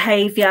change our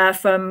behaviour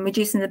from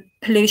reducing the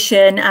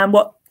pollution, and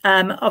what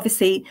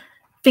obviously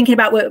thinking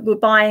about what we're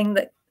buying,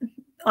 the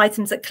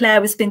items that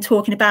Claire has been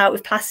talking about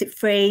with plastic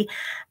free,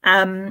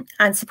 and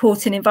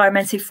supporting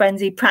environmentally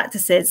friendly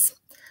practices.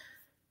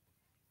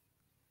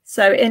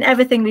 So in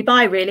everything we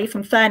buy, really,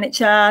 from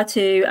furniture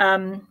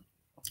to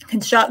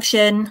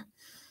construction,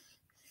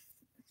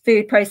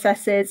 food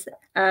processes,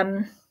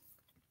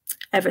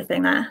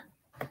 everything there.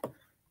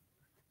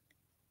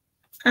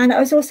 And I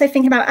was also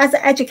thinking about, as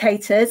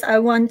educators, I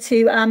want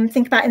to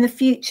think about in the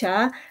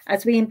future,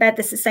 as we embed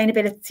the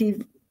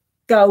sustainability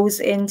goals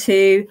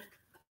into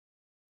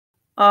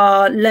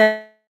our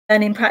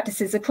learning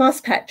practices across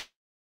Petroc,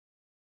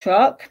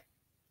 to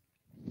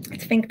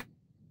think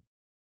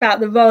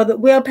about the role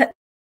that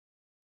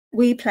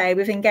we play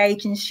with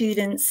engaging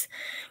students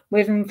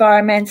with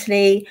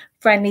environmentally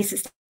friendly,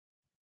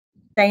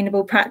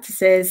 sustainable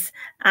practices,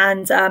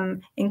 and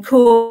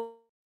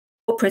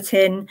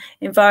incorporating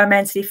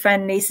environmentally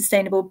friendly,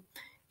 sustainable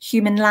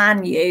human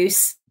land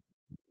use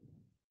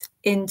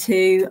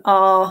into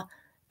our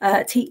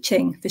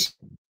teaching for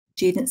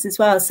students as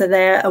well, so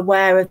they're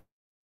aware of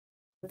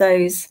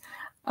those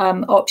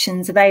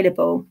options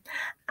available.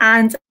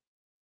 And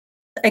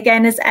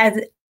again, as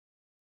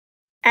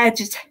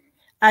educators,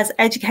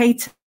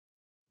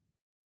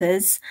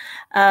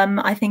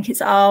 I think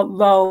it's our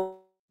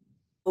role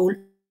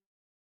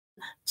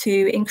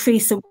to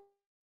increase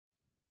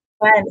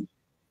awareness.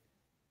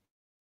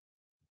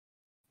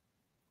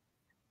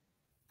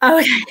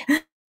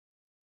 Okay.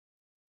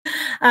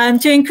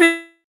 To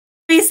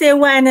increase the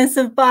awareness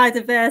of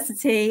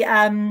biodiversity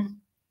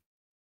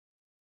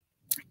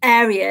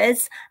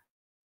areas,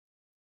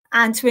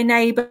 and to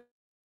enable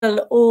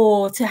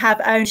all to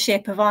have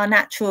ownership of our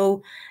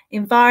natural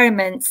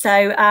environment.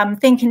 So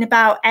thinking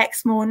about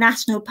Exmoor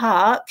National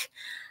Park,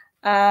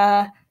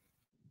 I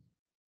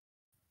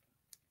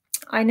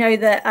know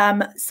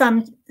that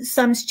some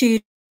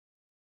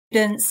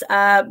students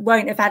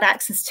won't have had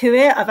access to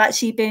it. I've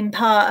actually been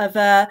part of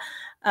a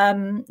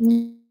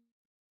new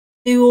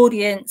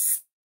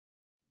audience.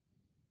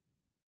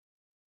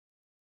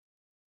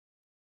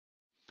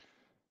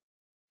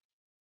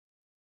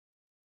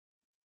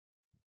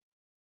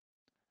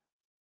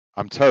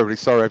 I'm terribly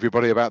sorry,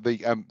 everybody, about the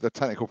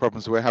technical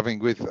problems we're having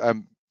with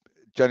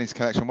Jenny's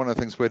connection. One of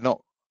the things we're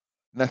not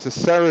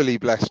necessarily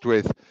blessed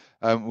with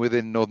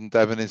within Northern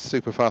Devon is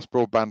super fast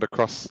broadband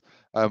across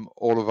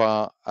all of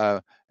our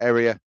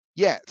area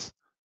yet,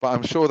 but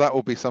I'm sure that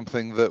will be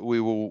something that we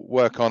will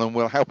work on and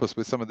will help us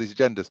with some of these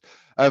agendas.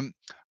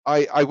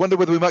 I wonder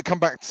whether we might come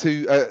back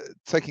to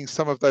taking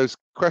some of those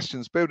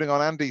questions, building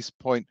on Andy's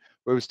point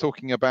where he was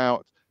talking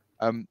about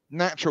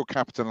natural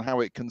capital and how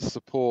it can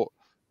support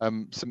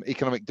some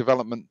economic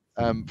development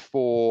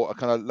for a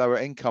kind of lower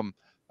income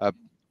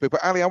people.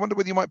 Ali, I wonder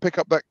whether you might pick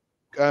up that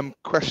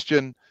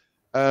question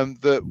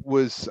that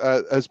was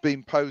has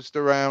been posed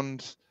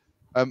around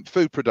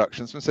food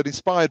production. Someone said,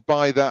 inspired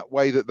by that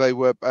way that they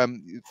were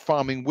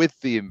farming with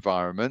the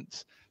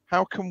environment,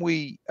 how can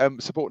we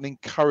support and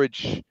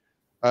encourage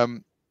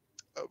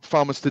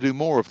farmers to do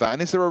more of that?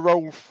 And is there a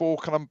role for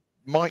kind of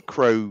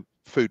micro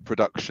food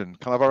production,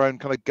 kind of our own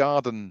kind of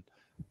garden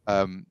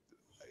kind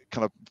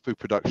of food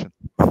production?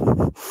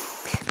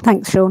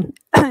 Thanks, Sean.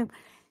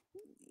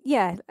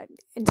 Yeah,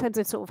 in terms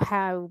of sort of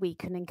how we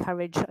can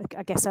encourage,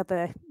 I guess,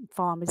 other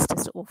farmers to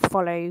sort of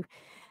follow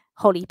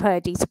Holly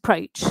Purdy's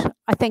approach,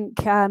 I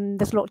think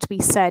there's a lot to be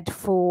said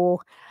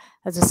for,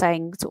 as I was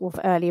saying sort of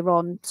earlier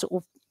on, sort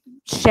of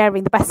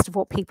sharing the best of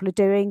what people are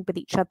doing with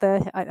each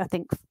other. I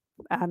think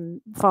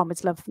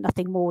farmers love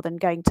nothing more than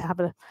going to have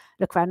a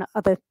look around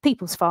other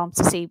people's farms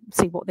to see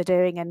what they're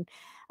doing,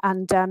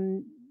 and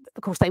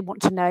of course they want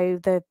to know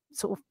the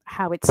sort of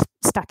how it's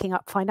stacking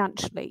up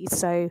financially.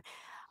 So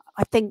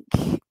I think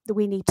that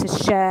we need to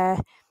share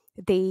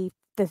the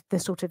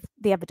sort of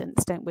the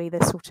evidence, don't we?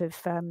 The sort of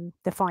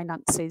the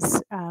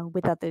finances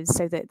with others,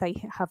 so that they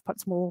have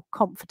perhaps more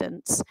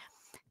confidence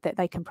that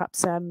they can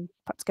perhaps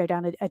go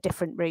down a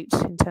different route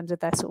in terms of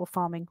their sort of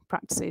farming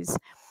practices.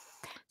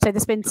 So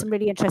there's been some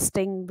really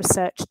interesting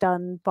research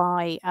done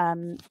by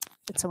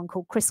someone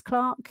called Chris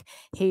Clark,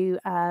 who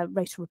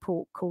wrote a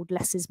report called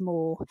Less is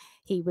More.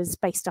 He was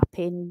based up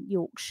in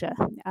Yorkshire.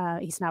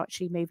 He's now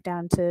actually moved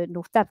down to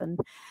North Devon.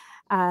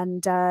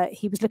 And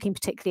he was looking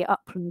particularly at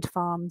upland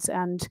farms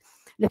and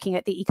looking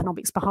at the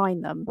economics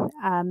behind them.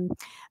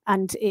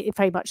 And it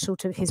very much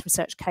sort of his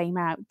research came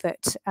out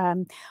that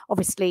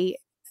obviously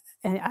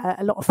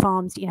a lot of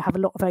farms, have a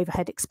lot of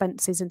overhead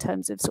expenses in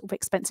terms of sort of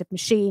expensive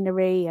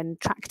machinery and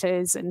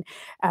tractors and,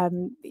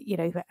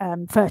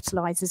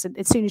 fertilizers. And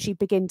as soon as you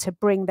begin to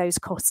bring those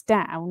costs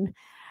down,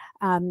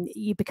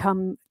 you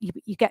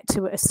get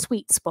to a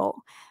sweet spot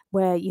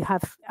where you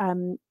have,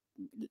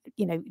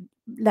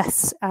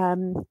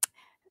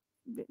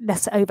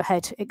 less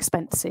overhead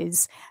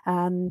expenses.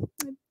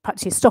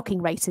 Perhaps your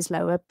stocking rate is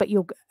lower, but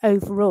your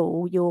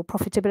overall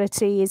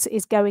profitability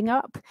is going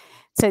up.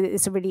 So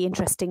it's a really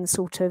interesting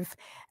sort of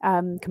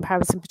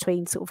comparison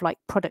between sort of like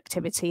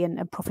productivity and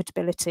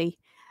profitability,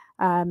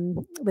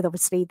 with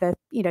obviously the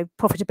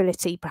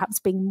profitability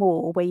perhaps being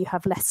more where you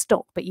have less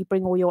stock, but you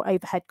bring all your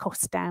overhead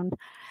costs down.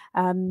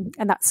 And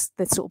that's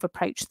the sort of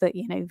approach that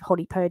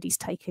Holly Purdy's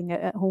taking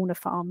at Horner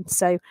Farm.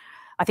 So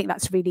I think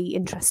that's really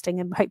interesting,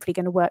 and hopefully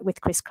going to work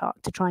with Chris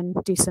Clark to try and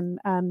do some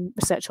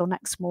research on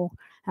Exmoor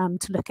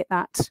to look at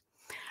that.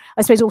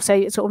 I suppose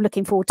also sort of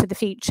looking forward to the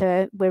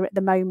future. We're at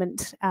the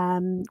moment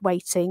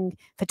waiting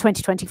for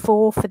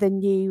 2024 for the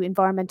new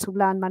environmental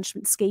land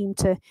management scheme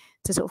to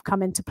sort of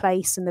come into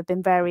place, and there've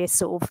been various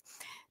sort of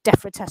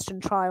DEFRA test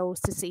and trials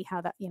to see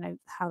how that,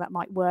 how that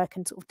might work,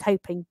 and sort of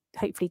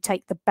hopefully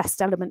take the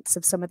best elements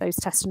of some of those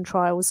tests and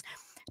trials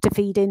to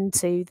feed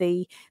into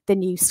the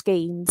new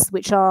schemes,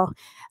 which are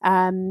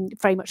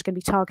very much going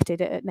to be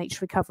targeted at nature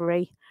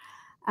recovery.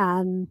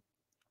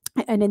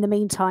 And in the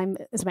meantime,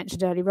 as I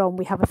mentioned earlier on,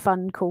 we have a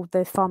fund called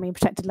the Farming and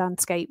Protected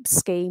Landscapes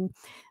Scheme,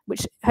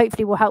 which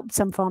hopefully will help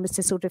some farmers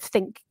to sort of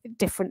think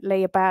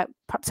differently about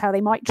perhaps how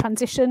they might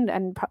transition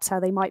and perhaps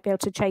how they might be able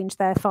to change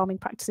their farming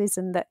practices,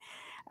 and that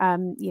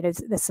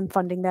there's some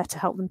funding there to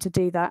help them to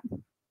do that.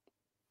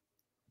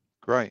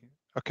 Great.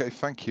 Okay,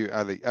 thank you,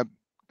 Ali.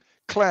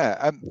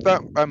 Claire,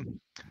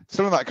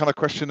 still on that kind of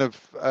question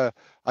of,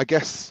 I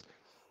guess,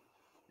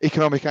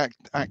 economic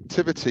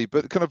activity,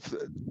 but kind of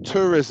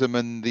tourism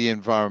and the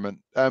environment.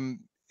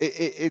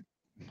 It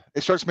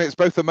strikes me it's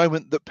both a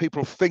moment that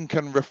people think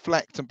and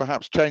reflect and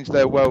perhaps change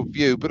their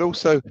worldview, but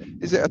also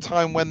is it a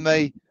time when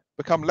they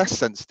become less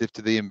sensitive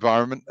to the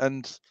environment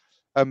and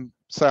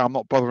say, I'm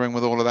not bothering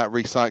with all of that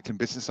recycling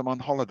business, I'm on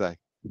holiday?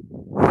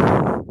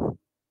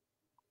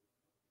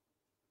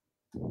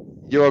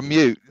 You're on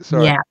mute.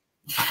 Sorry. Yeah.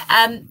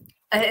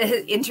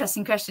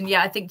 Interesting question.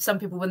 Yeah, I think some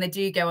people, when they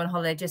do go on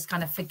holiday, just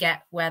kind of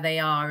forget where they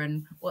are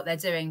and what they're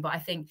doing. But I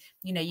think,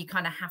 you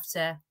kind of have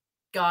to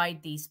guide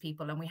these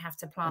people, and we have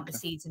to plant the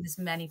seeds in as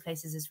many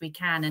places as we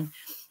can. And,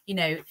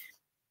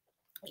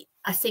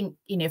 I think,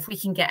 if we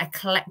can get a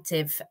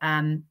collective,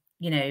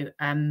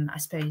 I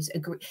suppose,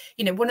 agree.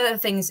 One of the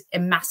things, a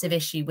massive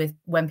issue with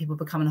when people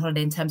become on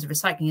holiday in terms of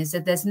recycling is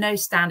that there's no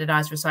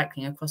standardized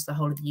recycling across the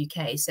whole of the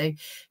UK. So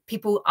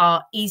people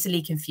are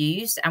easily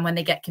confused. And when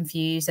they get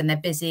confused and they're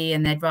busy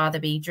and they'd rather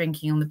be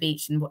drinking on the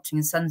beach and watching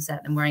a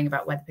sunset than worrying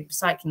about where they're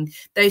recycling,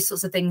 those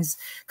sorts of things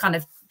kind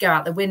of go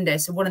out the window.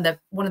 So one of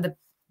the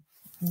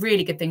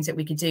really good things that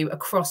we could do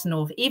across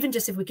North, even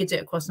just if we could do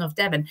it across North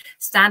Devon,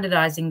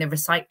 standardizing the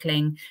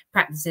recycling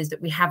practices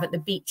that we have at the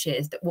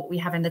beaches, that what we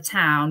have in the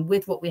town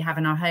with what we have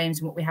in our homes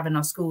and what we have in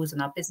our schools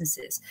and our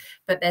businesses.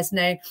 But there's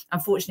no,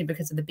 unfortunately,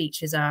 because of the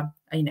beaches are,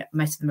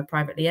 most of them are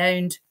privately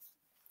owned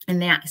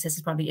and the access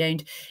is privately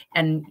owned,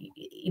 and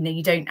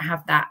you don't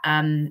have that,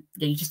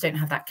 you just don't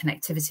have that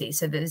connectivity.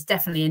 So there's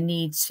definitely a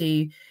need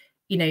to,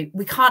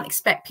 we can't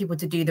expect people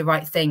to do the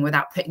right thing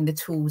without putting the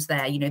tools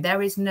there.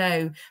 There is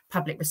no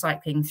public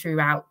recycling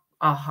throughout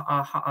our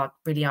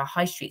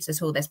high streets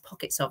at all. There's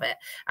pockets of it.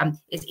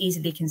 It's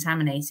easily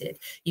contaminated.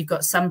 You've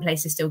got some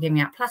places still giving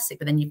out plastic,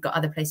 but then you've got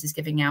other places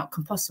giving out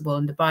compostable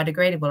and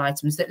biodegradable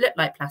items that look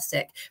like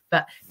plastic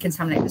but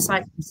contaminate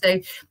recycling. So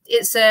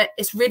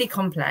it's really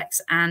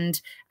complex,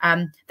 and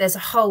there's a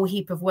whole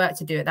heap of work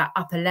to do at that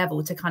upper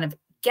level to kind of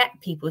get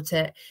people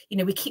to,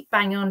 we keep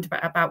banging on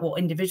about what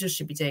individuals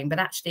should be doing, but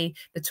actually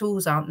the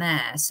tools aren't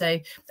there. So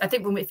I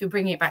think if you're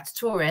bringing it back to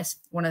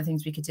tourists, one of the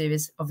things we could do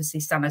is obviously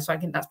standardize. So I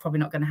think that's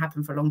probably not going to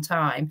happen for a long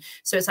time.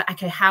 So it's like,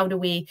 okay, how do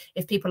we,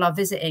 if people are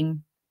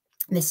visiting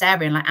this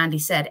area, and like Andy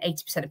said,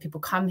 80% of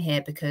people come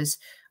here because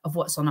of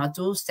what's on our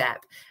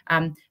doorstep,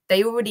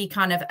 they already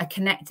kind of are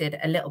connected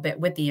a little bit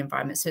with the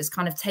environment. So it's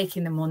kind of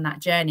taking them on that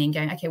journey and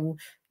going, okay, well,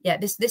 yeah,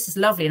 this is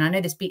lovely, and I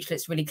know this beach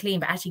looks really clean,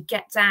 but actually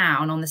get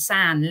down on the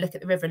sand, look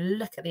at the river,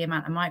 look at the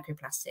amount of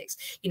microplastics,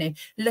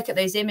 look at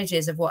those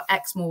images of what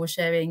Exmoor was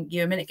showing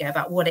you a minute ago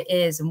about what it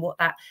is and what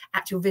that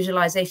actual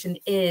visualization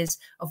is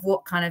of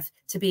what kind of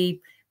to be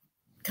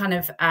kind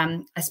of, I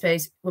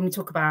suppose, when we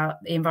talk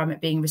about the environment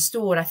being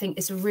restored, I think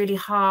it's a really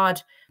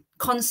hard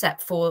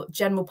concept for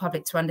general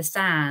public to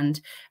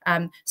understand.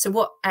 So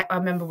what I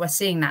remember we're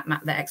seeing that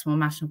map that Exmoor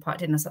National Park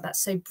did, and I thought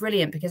that's so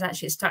brilliant, because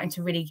actually it's starting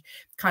to really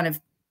kind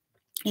of,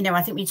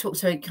 I think we talk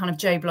to kind of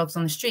Joe blogs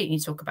on the street and you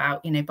talk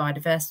about,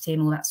 biodiversity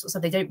and all that sort of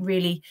stuff. They don't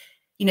really,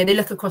 they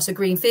look across a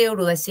green field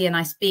or they see a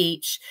nice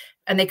beach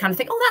and they kind of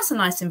think, oh, that's a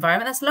nice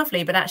environment, that's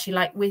lovely. But actually,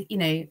 like, with,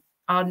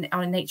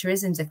 our nature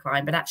is in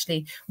decline, but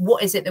actually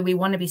what is it that we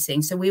want to be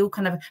seeing? So we all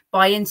kind of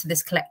buy into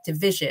this collective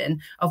vision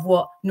of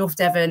what North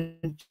Devon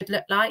should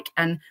look like.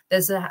 And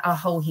there's a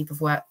whole heap of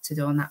work to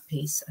do on that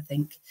piece, I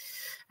think.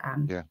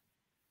 Yeah.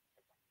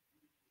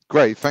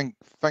 Great. Thank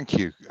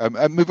you.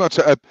 Move on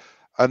to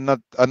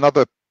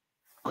another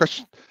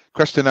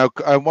question now,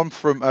 one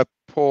from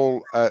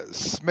Paul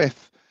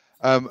Smith.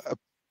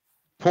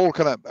 Paul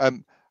kind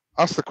of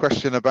asked the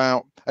question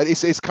about,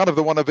 it's kind of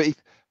the one of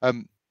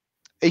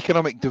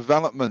economic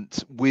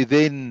development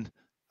within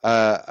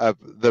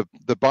the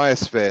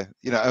biosphere,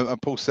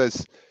 and Paul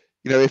says,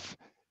 if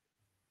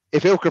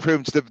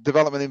Ilkley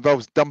development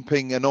involves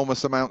dumping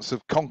enormous amounts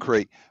of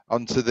concrete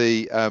onto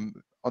the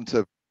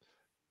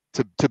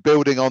to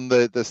building on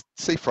the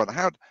seafront,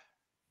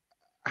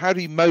 how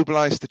do you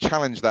mobilize to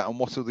challenge that, and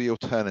what are the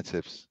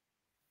alternatives?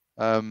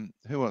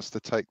 Who wants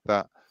to take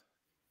that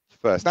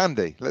first?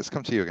 Andy, let's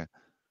come to you again.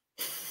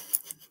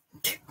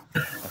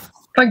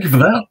 Thank you for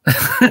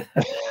that.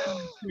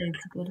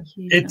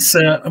 It's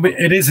I mean,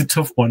 it is a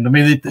tough one. I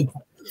mean,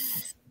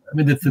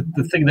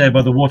 the thing there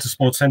by the Water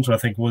Sports Centre, I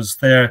think, was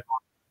there.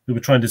 We were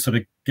trying to sort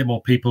of get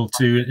more people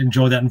to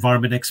enjoy that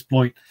environment,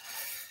 exploit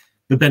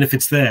the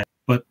benefits there.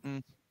 But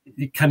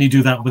can you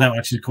do that without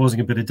actually causing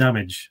a bit of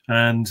damage?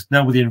 And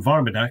now with the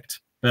Environment Act,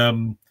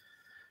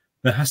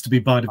 there has to be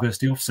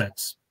biodiversity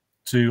offsets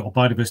or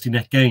biodiversity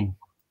net gain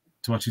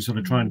to actually sort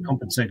of try and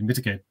compensate and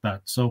mitigate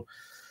that. So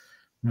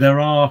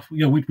there are,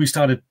 we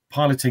started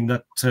piloting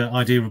that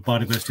idea of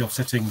biodiversity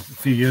offsetting a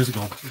few years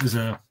ago as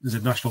a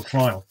national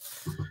trial,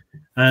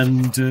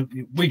 and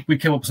we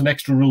came up with some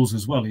extra rules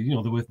as well.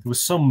 There were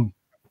some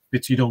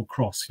bits you don't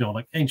cross,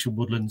 like ancient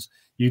woodlands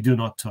you do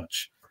not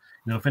touch.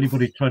 If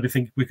anybody tried to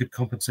think we could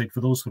compensate for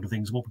those sort of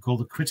things, what we call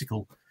the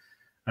critical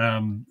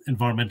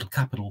environmental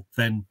capital,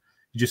 then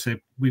you just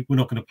say we're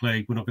not going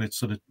to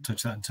sort of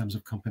touch that in terms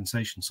of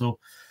compensation. So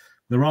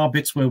there are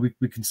bits where we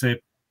can say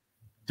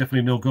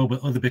definitely no go,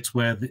 but other bits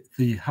where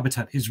the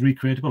habitat is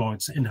recreatable or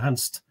it's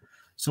enhanced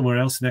somewhere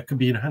else, and that can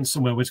be enhanced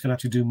somewhere where it's going to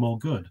actually do more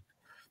good,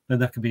 then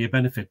that can be a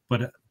benefit.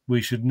 But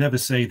we should never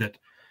say that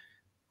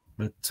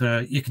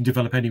you can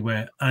develop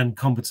anywhere and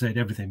compensate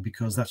everything,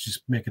 because that's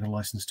just making a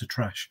license to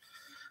trash.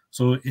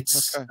 So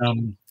it's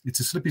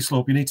a slippery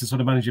slope. You need to sort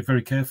of manage it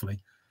very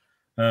carefully.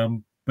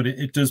 But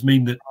it does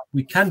mean that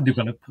we can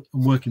develop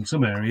and work in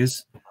some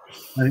areas,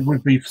 and it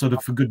would be sort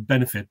of for good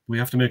benefit. We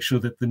have to make sure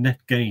that the net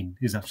gain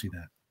is actually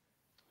there.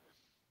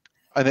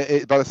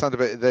 And by the sound of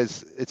it,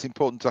 it's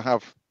important to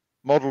have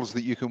models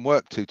that you can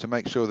work to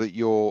make sure that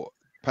you're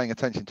paying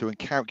attention to and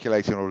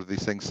calculating all of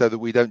these things, so that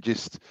we don't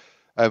just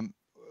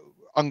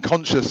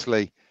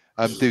unconsciously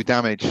do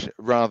damage,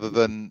 rather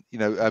than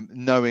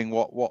knowing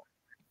what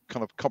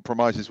kind of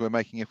compromises we're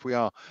making if we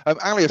are.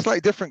 Ali, a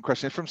slightly different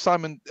question from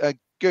Simon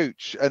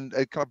Gooch, and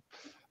it kind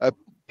of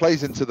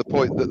plays into the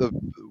point that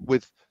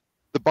with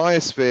the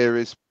biosphere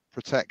is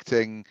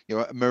protecting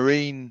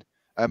marine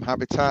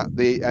habitat.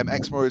 The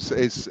Exmoor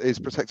is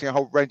protecting a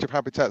whole range of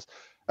habitats.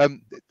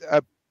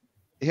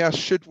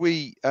 Should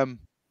we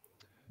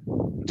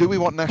do we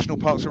want national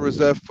parks and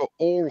reserves for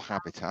all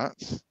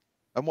habitats,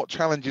 and what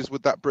challenges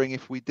would that bring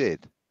if we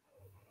did?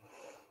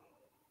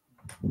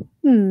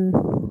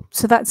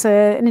 So that's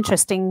an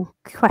interesting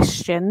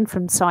question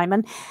from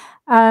Simon.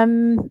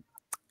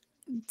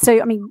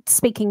 So, I mean,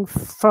 speaking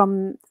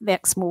from the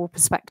Exmoor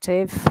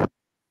perspective,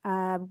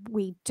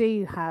 we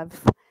do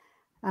have.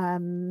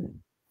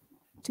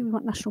 Do we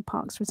want national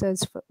parks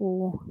reserves for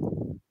all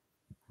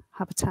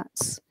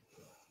habitats?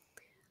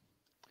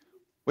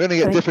 We only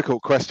get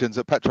difficult questions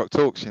at Petroc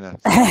Talks,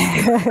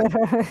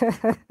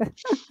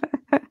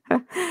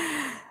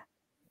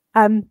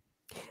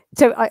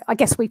 So I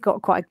guess we've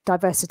got quite a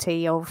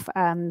diversity of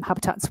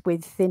habitats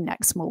within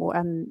Exmoor,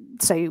 and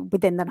so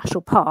within the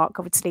national park,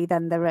 obviously,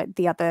 then there are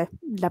the other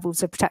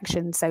levels of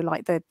protection. So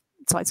like the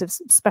sites of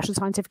special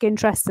scientific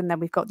interest, and then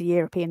we've got the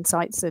European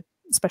sites of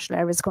special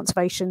areas of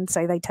conservation.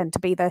 So they tend to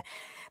be the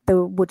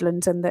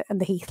woodlands and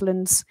the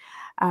heathlands,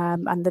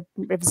 and the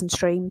rivers and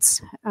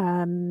streams.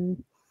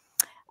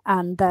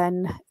 And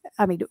then,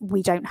 I mean,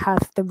 we don't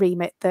have the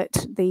remit that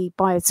the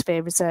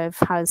Biosphere Reserve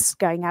has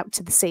going out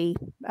to the sea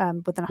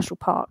with the national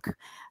park.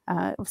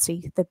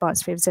 Obviously, the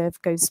Biosphere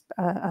Reserve goes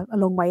a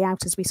long way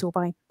out, as we saw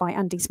by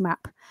Andy's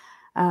map.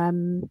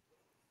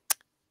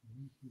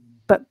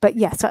 But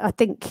yes, I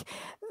think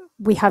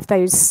we have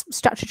those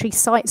statutory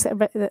sites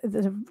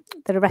that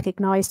are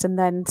recognised, and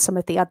then some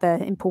of the other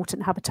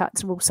important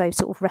habitats are also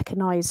sort of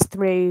recognised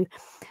through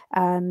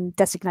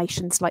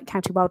designations like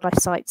county wildlife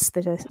sites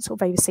that are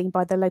sort of overseen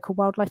by the local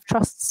wildlife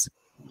trusts.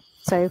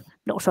 So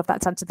not sure if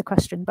that's answered the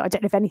question, but I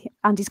don't know if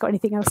Andy's got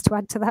anything else to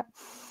add to that.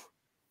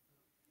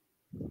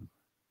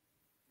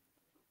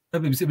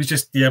 It was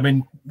just, I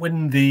mean,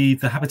 when the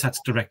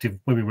Habitats Directive,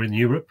 when we were in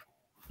Europe,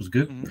 was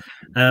good.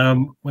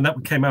 When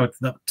that came out,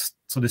 that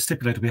sort of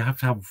stipulated we have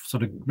to have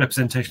sort of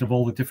representation of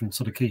all the different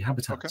sort of key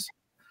habitats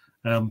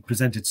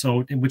presented.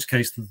 So in which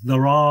case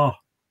there are,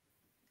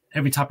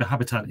 every type of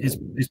habitat is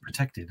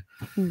protected.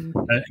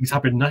 Every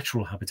type of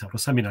natural habitat or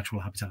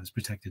semi-natural habitat is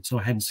protected. So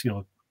hence,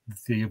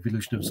 the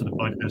evolution of sort of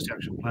biodiversity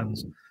action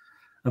plans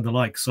and the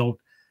like. So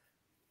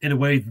in a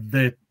way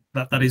that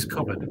is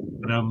covered.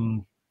 But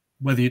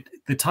whether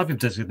the type of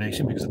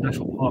designation, because the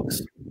national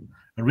parks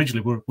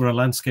originally were a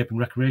landscape and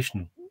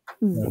recreation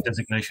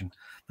designation.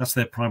 That's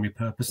their primary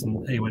purpose,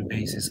 and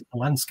AONB's is a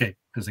landscape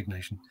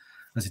designation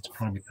as its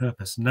primary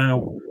purpose. Now,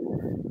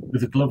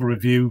 with the Glover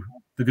review,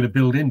 they're going to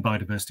build in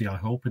biodiversity, I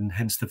hope, and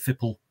hence the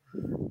FIPL,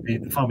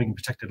 the farming and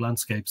protected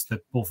landscapes,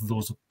 that both of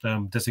those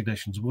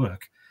designations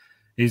work,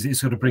 is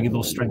sort of bringing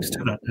those strengths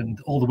to that. And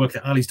all the work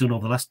that Ali's done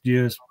over the last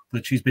years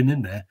that she's been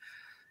in there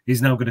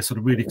is now going to sort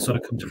of really sort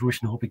of come to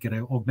fruition and hope it get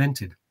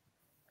augmented.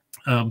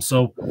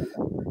 So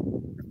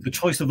the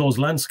choice of those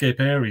landscape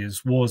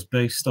areas was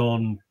based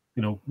on,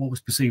 what was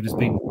perceived as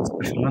being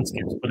special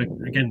landscapes. But it,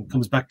 again,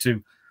 comes back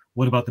to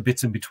what about the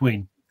bits in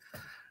between,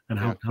 and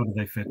how do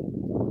they fit?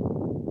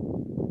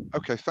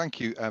 Okay, thank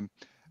you,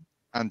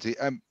 Andy.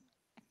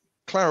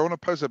 Claire, I want to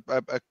pose a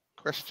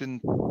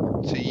question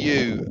to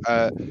you.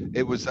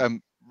 It was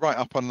right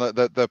up on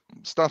the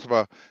start of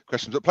our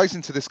questions, but plays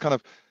into this kind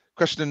of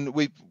question.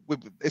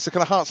 It's a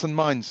kind of hearts and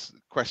minds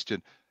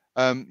question.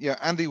 Yeah,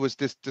 Andy was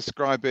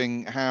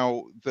describing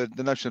how the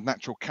notion of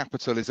natural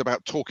capital is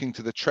about talking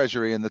to the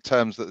Treasury in the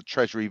terms that the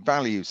Treasury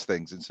values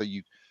things, and so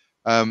you.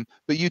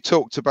 But you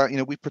talked about,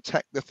 we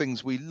protect the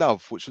things we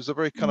love, which was a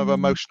very kind of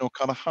emotional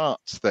kind of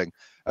hearts thing.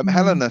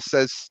 Helena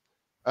says,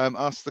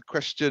 asked the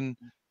question,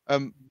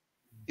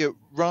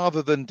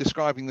 rather than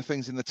describing the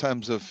things in the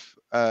terms of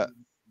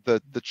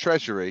the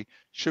Treasury,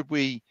 should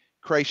we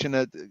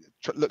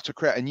look to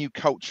create a new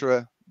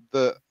culture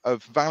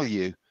of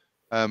value,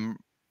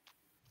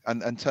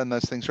 and turn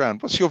those things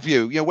around? What's your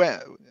view?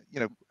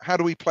 How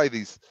do we play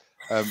these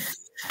things?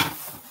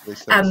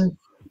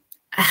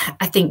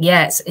 I think,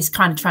 yeah, it's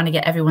kind of trying to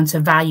get everyone to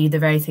value the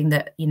very thing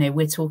that,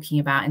 we're talking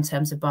about in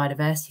terms of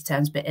biodiversity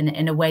terms, but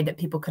in a way that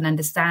people can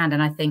understand.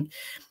 And I think,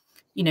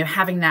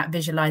 having that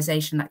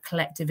visualization, that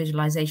collective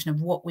visualization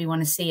of what we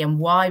want to see and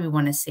why we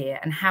want to see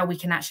it and how we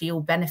can actually all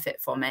benefit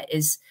from it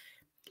is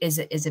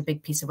a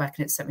big piece of work.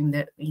 And it's something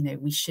that,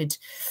 we should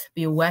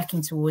be all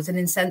working towards. And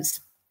in a sense,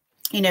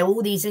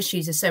 all these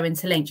issues are so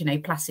interlinked,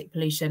 plastic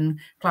pollution,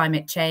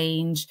 climate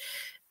change,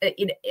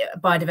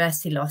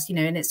 biodiversity loss,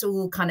 and it's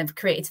all kind of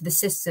created to the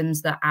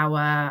systems that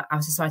our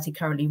society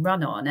currently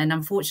run on. And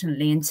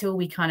unfortunately, until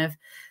we kind of,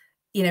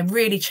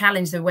 really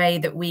challenge the way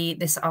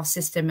that our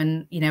system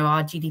and,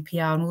 our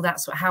GDPR and all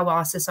that sort of how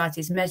our society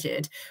is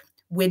measured,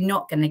 we're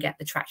not going to get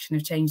the traction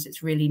of change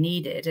that's really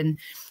needed. And,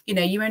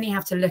 you only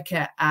have to look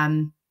at,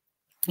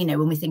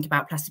 when we think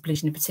about plastic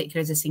pollution in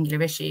particular as a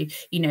singular issue,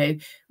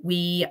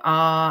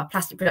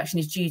 plastic production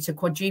is due to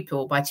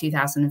quadruple by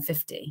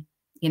 2050,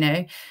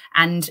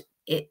 and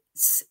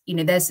it's,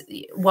 there's,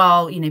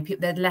 while,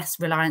 there's less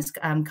reliance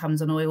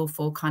comes on oil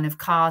for kind of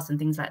cars and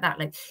things like that,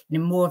 like,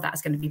 more of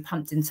that's going to be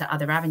pumped into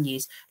other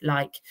avenues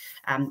like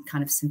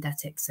kind of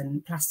synthetics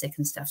and plastic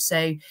and stuff.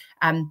 So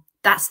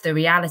that's the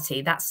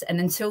reality. And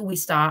until we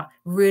start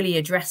really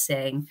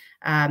addressing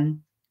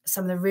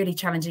some of the really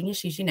challenging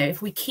issues,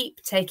 if we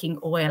keep taking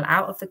oil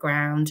out of the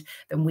ground,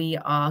 then we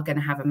are going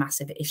to have a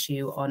massive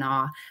issue on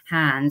our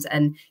hands.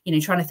 And,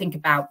 trying to think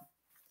about,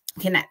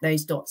 connect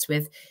those dots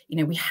with,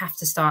 we have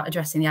to start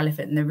addressing the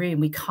elephant in the room.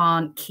 We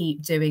can't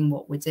keep doing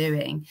what we're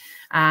doing.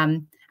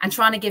 And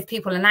trying to give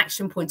people an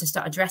action point to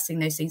start addressing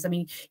those things. I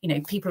mean,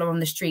 people are on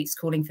the streets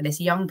calling for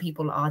this. Young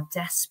people are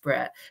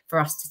desperate for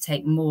us to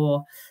take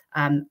more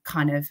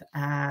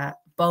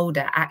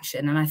bolder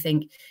action. And I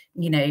think,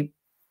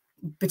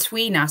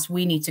 between us,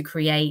 we need to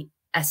create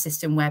a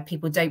system where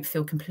people don't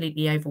feel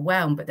completely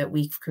overwhelmed, but that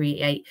we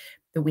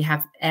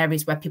have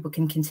areas where people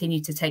can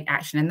continue to take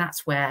action. And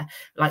that's where,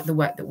 like, the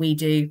work that we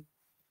do,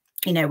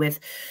 with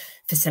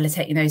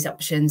facilitating those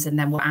options, and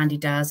then what Andy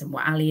does and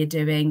what Ali are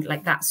doing,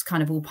 like, that's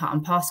kind of all part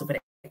and parcel, but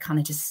it kind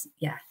of just,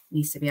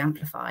 needs to be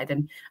amplified.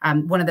 And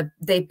one of the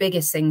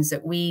biggest things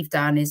that we've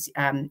done is,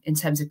 in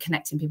terms of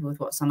connecting people with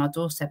what's on our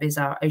doorstep, is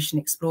our Ocean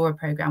Explorer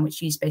program,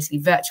 which uses basically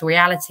virtual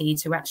reality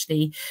to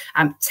actually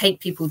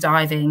take people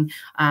diving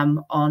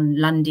on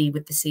Lundy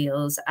with the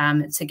seals,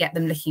 to get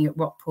them looking at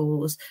rock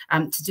pools,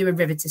 to do a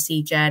river to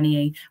sea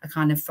journey, a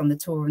kind of from the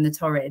Tor and the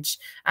Torridge,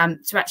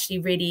 to actually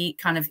really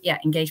kind of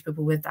engage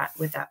people with that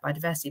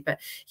biodiversity. But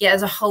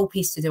there's a whole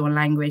piece to do on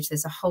language.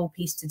 There's a whole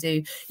piece to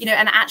do,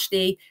 and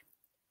actually,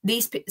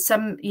 the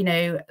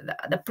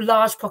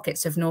large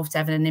pockets of North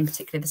Devon, and in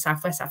particular the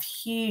Southwest, have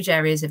huge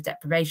areas of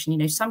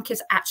deprivation. Some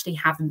kids actually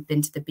haven't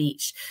been to the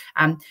beach,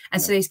 and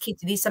so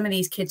some of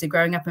these kids are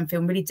growing up and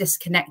feeling really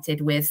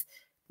disconnected with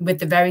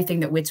the very thing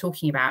that we're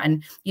talking about.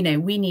 And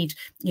we need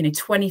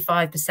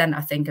 25%,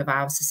 I think, of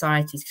our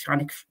society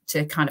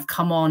to kind of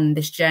come on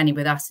this journey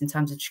with us in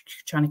terms of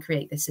trying to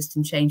create this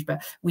system change.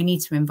 But we need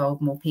to involve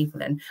more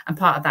people, and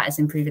part of that is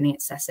improving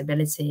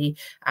accessibility,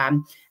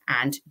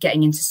 and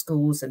getting into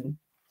schools, and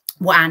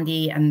what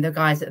Andy and the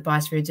guys at the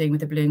Biosphere are doing with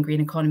the blue and green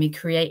economy,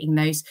 creating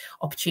those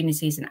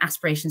opportunities and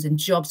aspirations and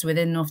jobs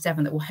within North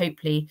Devon that will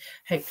hopefully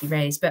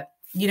raise. But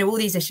all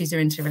these issues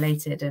are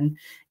interrelated, and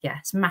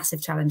it's a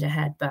massive challenge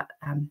ahead. But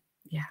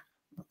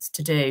lots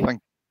to do.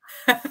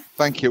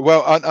 Thank you.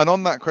 Well, and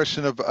on that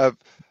question of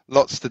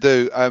lots to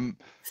do, I'm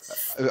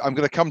going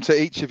to come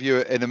to each of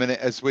you in a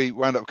minute as we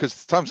round up,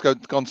 because time's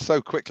gone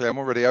so quickly. I'm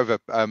already over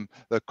the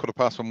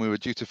 1:15 when we were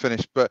due to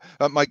finish. But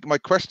my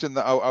question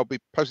that I'll be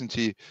posing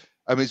to you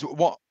is,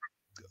 what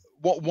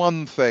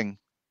one thing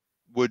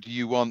would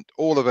you want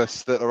all of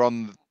us that are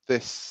on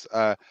this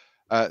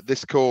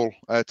this call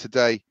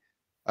today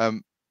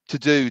to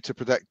do to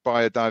protect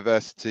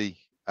biodiversity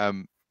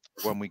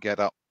when we get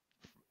up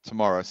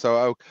tomorrow?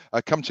 So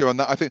I'll come to you on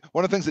that. I think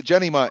one of the things that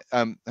Jenny might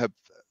have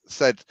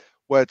said,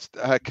 where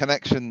her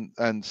connection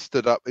and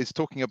stood up, is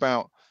talking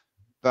about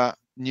that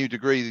new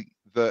degree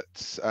that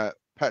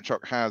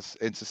Petroc has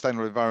in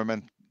sustainable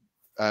environment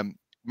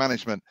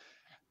management,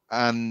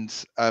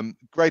 and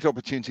great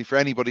opportunity for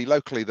anybody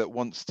locally that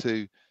wants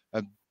to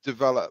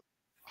develop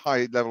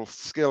high level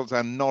skills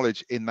and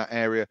knowledge in that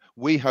area.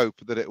 We hope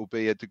that it will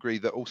be a degree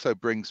that also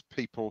brings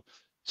people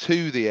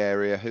to the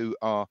area who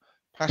are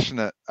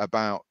passionate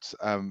about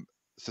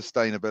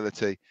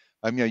sustainability.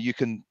 You know, you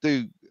can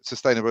do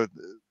sustainable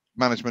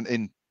management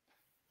in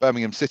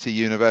Birmingham City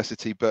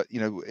University, but you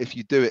know, if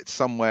you do it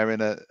somewhere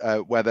in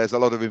a where there's a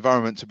lot of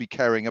environment to be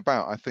caring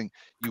about, I think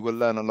you will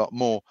learn a lot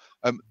more.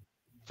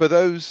 For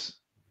those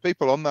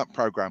people on that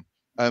program,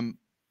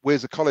 we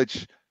as a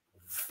college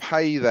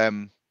pay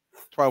them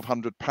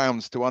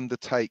 £1,200 to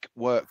undertake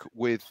work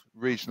with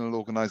regional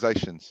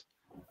organisations,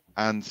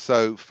 and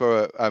so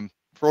for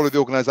all of the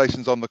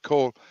organisations on the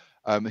call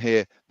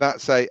here,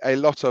 that's a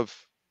lot of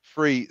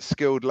free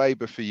skilled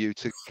labour for you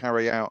to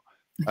carry out.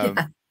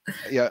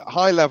 Yeah,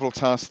 high level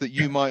tasks that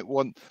you might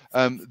want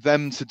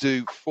them to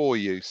do for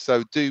you.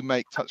 So do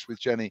make touch with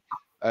Jenny,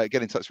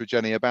 get in touch with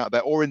Jenny about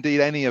that, or indeed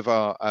any of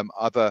our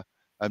other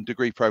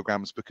degree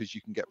programs, because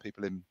you can get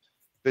people in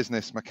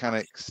business,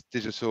 mechanics,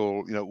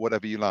 digital, you know,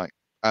 whatever you like.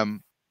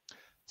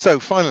 So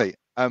finally,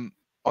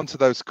 onto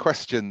those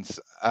questions.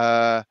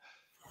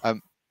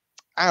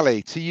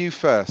 Ali, to you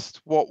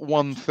first. What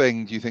one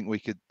thing do you think we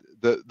could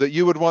that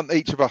you would want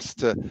each of us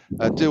to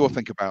do or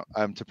think about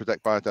to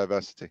protect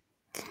biodiversity?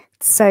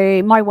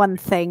 So my one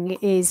thing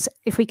is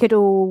if we could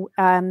all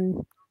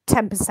 10%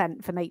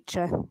 for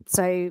nature.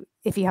 So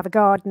if you have a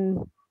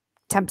garden,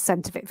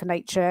 10% of it for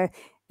nature.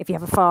 If you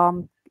have a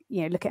farm,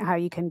 you know, look at how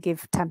you can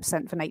give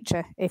 10% for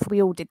nature. If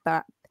we all did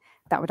that,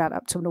 that would add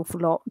up to an awful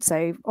lot.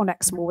 So on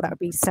Exmoor, that would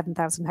be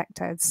 7,000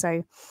 hectares.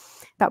 So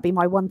that would be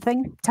my one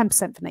thing,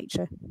 10% for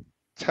nature.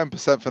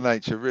 10% for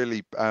nature,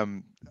 really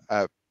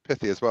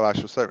pithy as well. I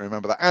shall certainly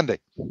remember that. Andy?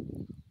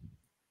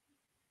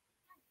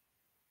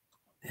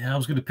 Yeah, I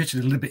was going to pitch it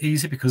a little bit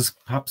easy because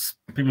perhaps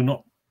people are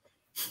not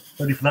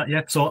ready for that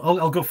yet. So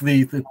I'll go for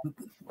the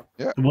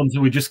ones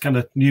that were just kind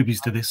of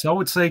newbies to this. So I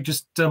would say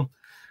just when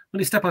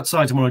you step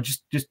outside tomorrow,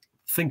 just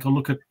think or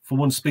look at for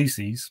one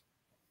species.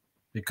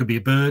 It could be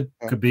a bird,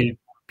 could be a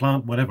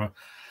plant, whatever.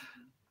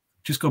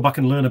 Just go back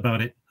and learn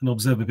about it and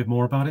observe a bit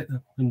more about it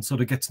and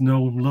sort of get to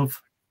know and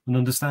love and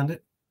understand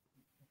it.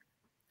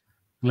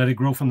 And let it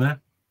grow from there.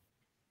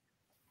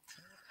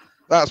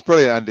 That's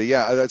brilliant, Andy.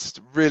 Yeah, that's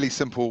a really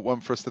simple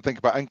one for us to think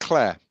about. And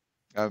Claire?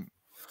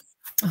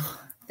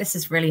 This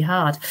is really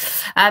hard.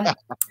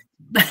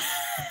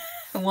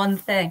 One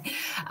thing.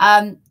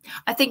 I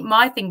think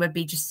my thing would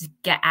be just to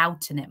get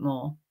out in it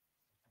more.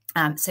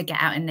 So get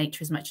out in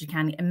nature as much as you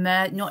can.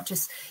 Not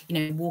just, you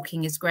know,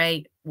 walking is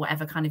great,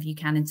 whatever kind of you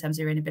can in terms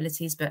of your own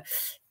abilities, but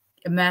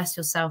immerse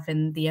yourself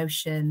in the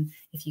ocean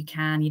if you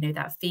can. You know,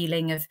 that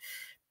feeling of,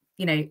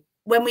 you know,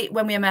 when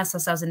we immerse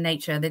ourselves in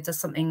nature, that does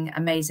something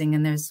amazing.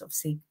 And there's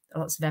obviously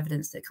lots of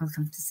evidence that kind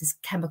of does this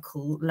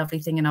chemical lovely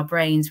thing in our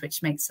brains,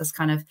 which makes us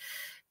kind of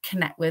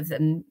connect with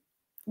and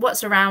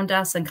what's around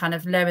us and kind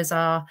of lowers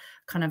our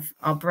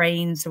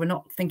brains. So we're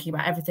not thinking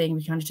about everything.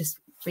 We kind of just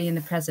be in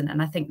the present.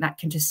 And I think that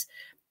can just,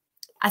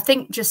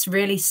 just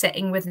really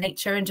sitting with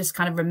nature and just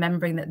kind of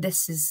remembering that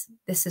this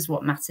is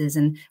what matters.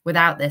 And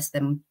without this,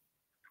 then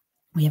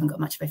we haven't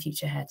got much of a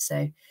future ahead.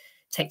 So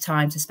take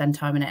time to spend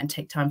time in it and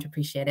take time to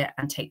appreciate it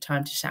and take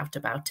time to shout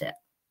about it.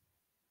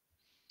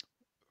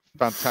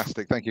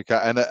 Fantastic. Thank you,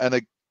 Kat. And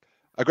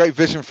a great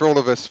vision for all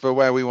of us for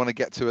where we want to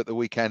get to at the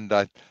weekend.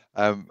 I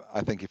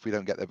think if we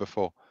don't get there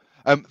before.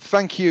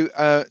 Thank you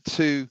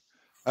to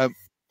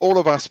all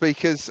of our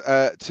speakers,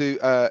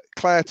 to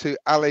Claire, to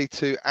Ali,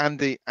 to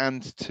Andy,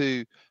 and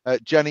to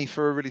Jenny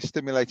for a really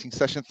stimulating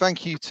session.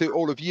 Thank you to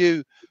all of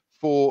you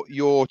for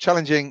your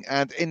challenging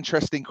and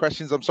interesting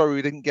questions. I'm sorry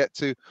we didn't get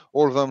to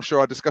all of them. I'm sure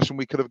our discussion,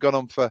 we could have gone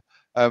on for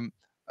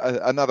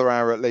another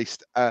hour at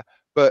least.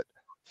 But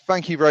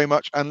thank you very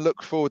much and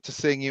look forward to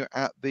seeing you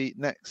at the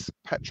next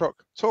Petroc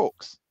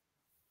Talks.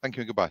 Thank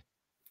you and goodbye.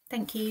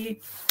 Thank you.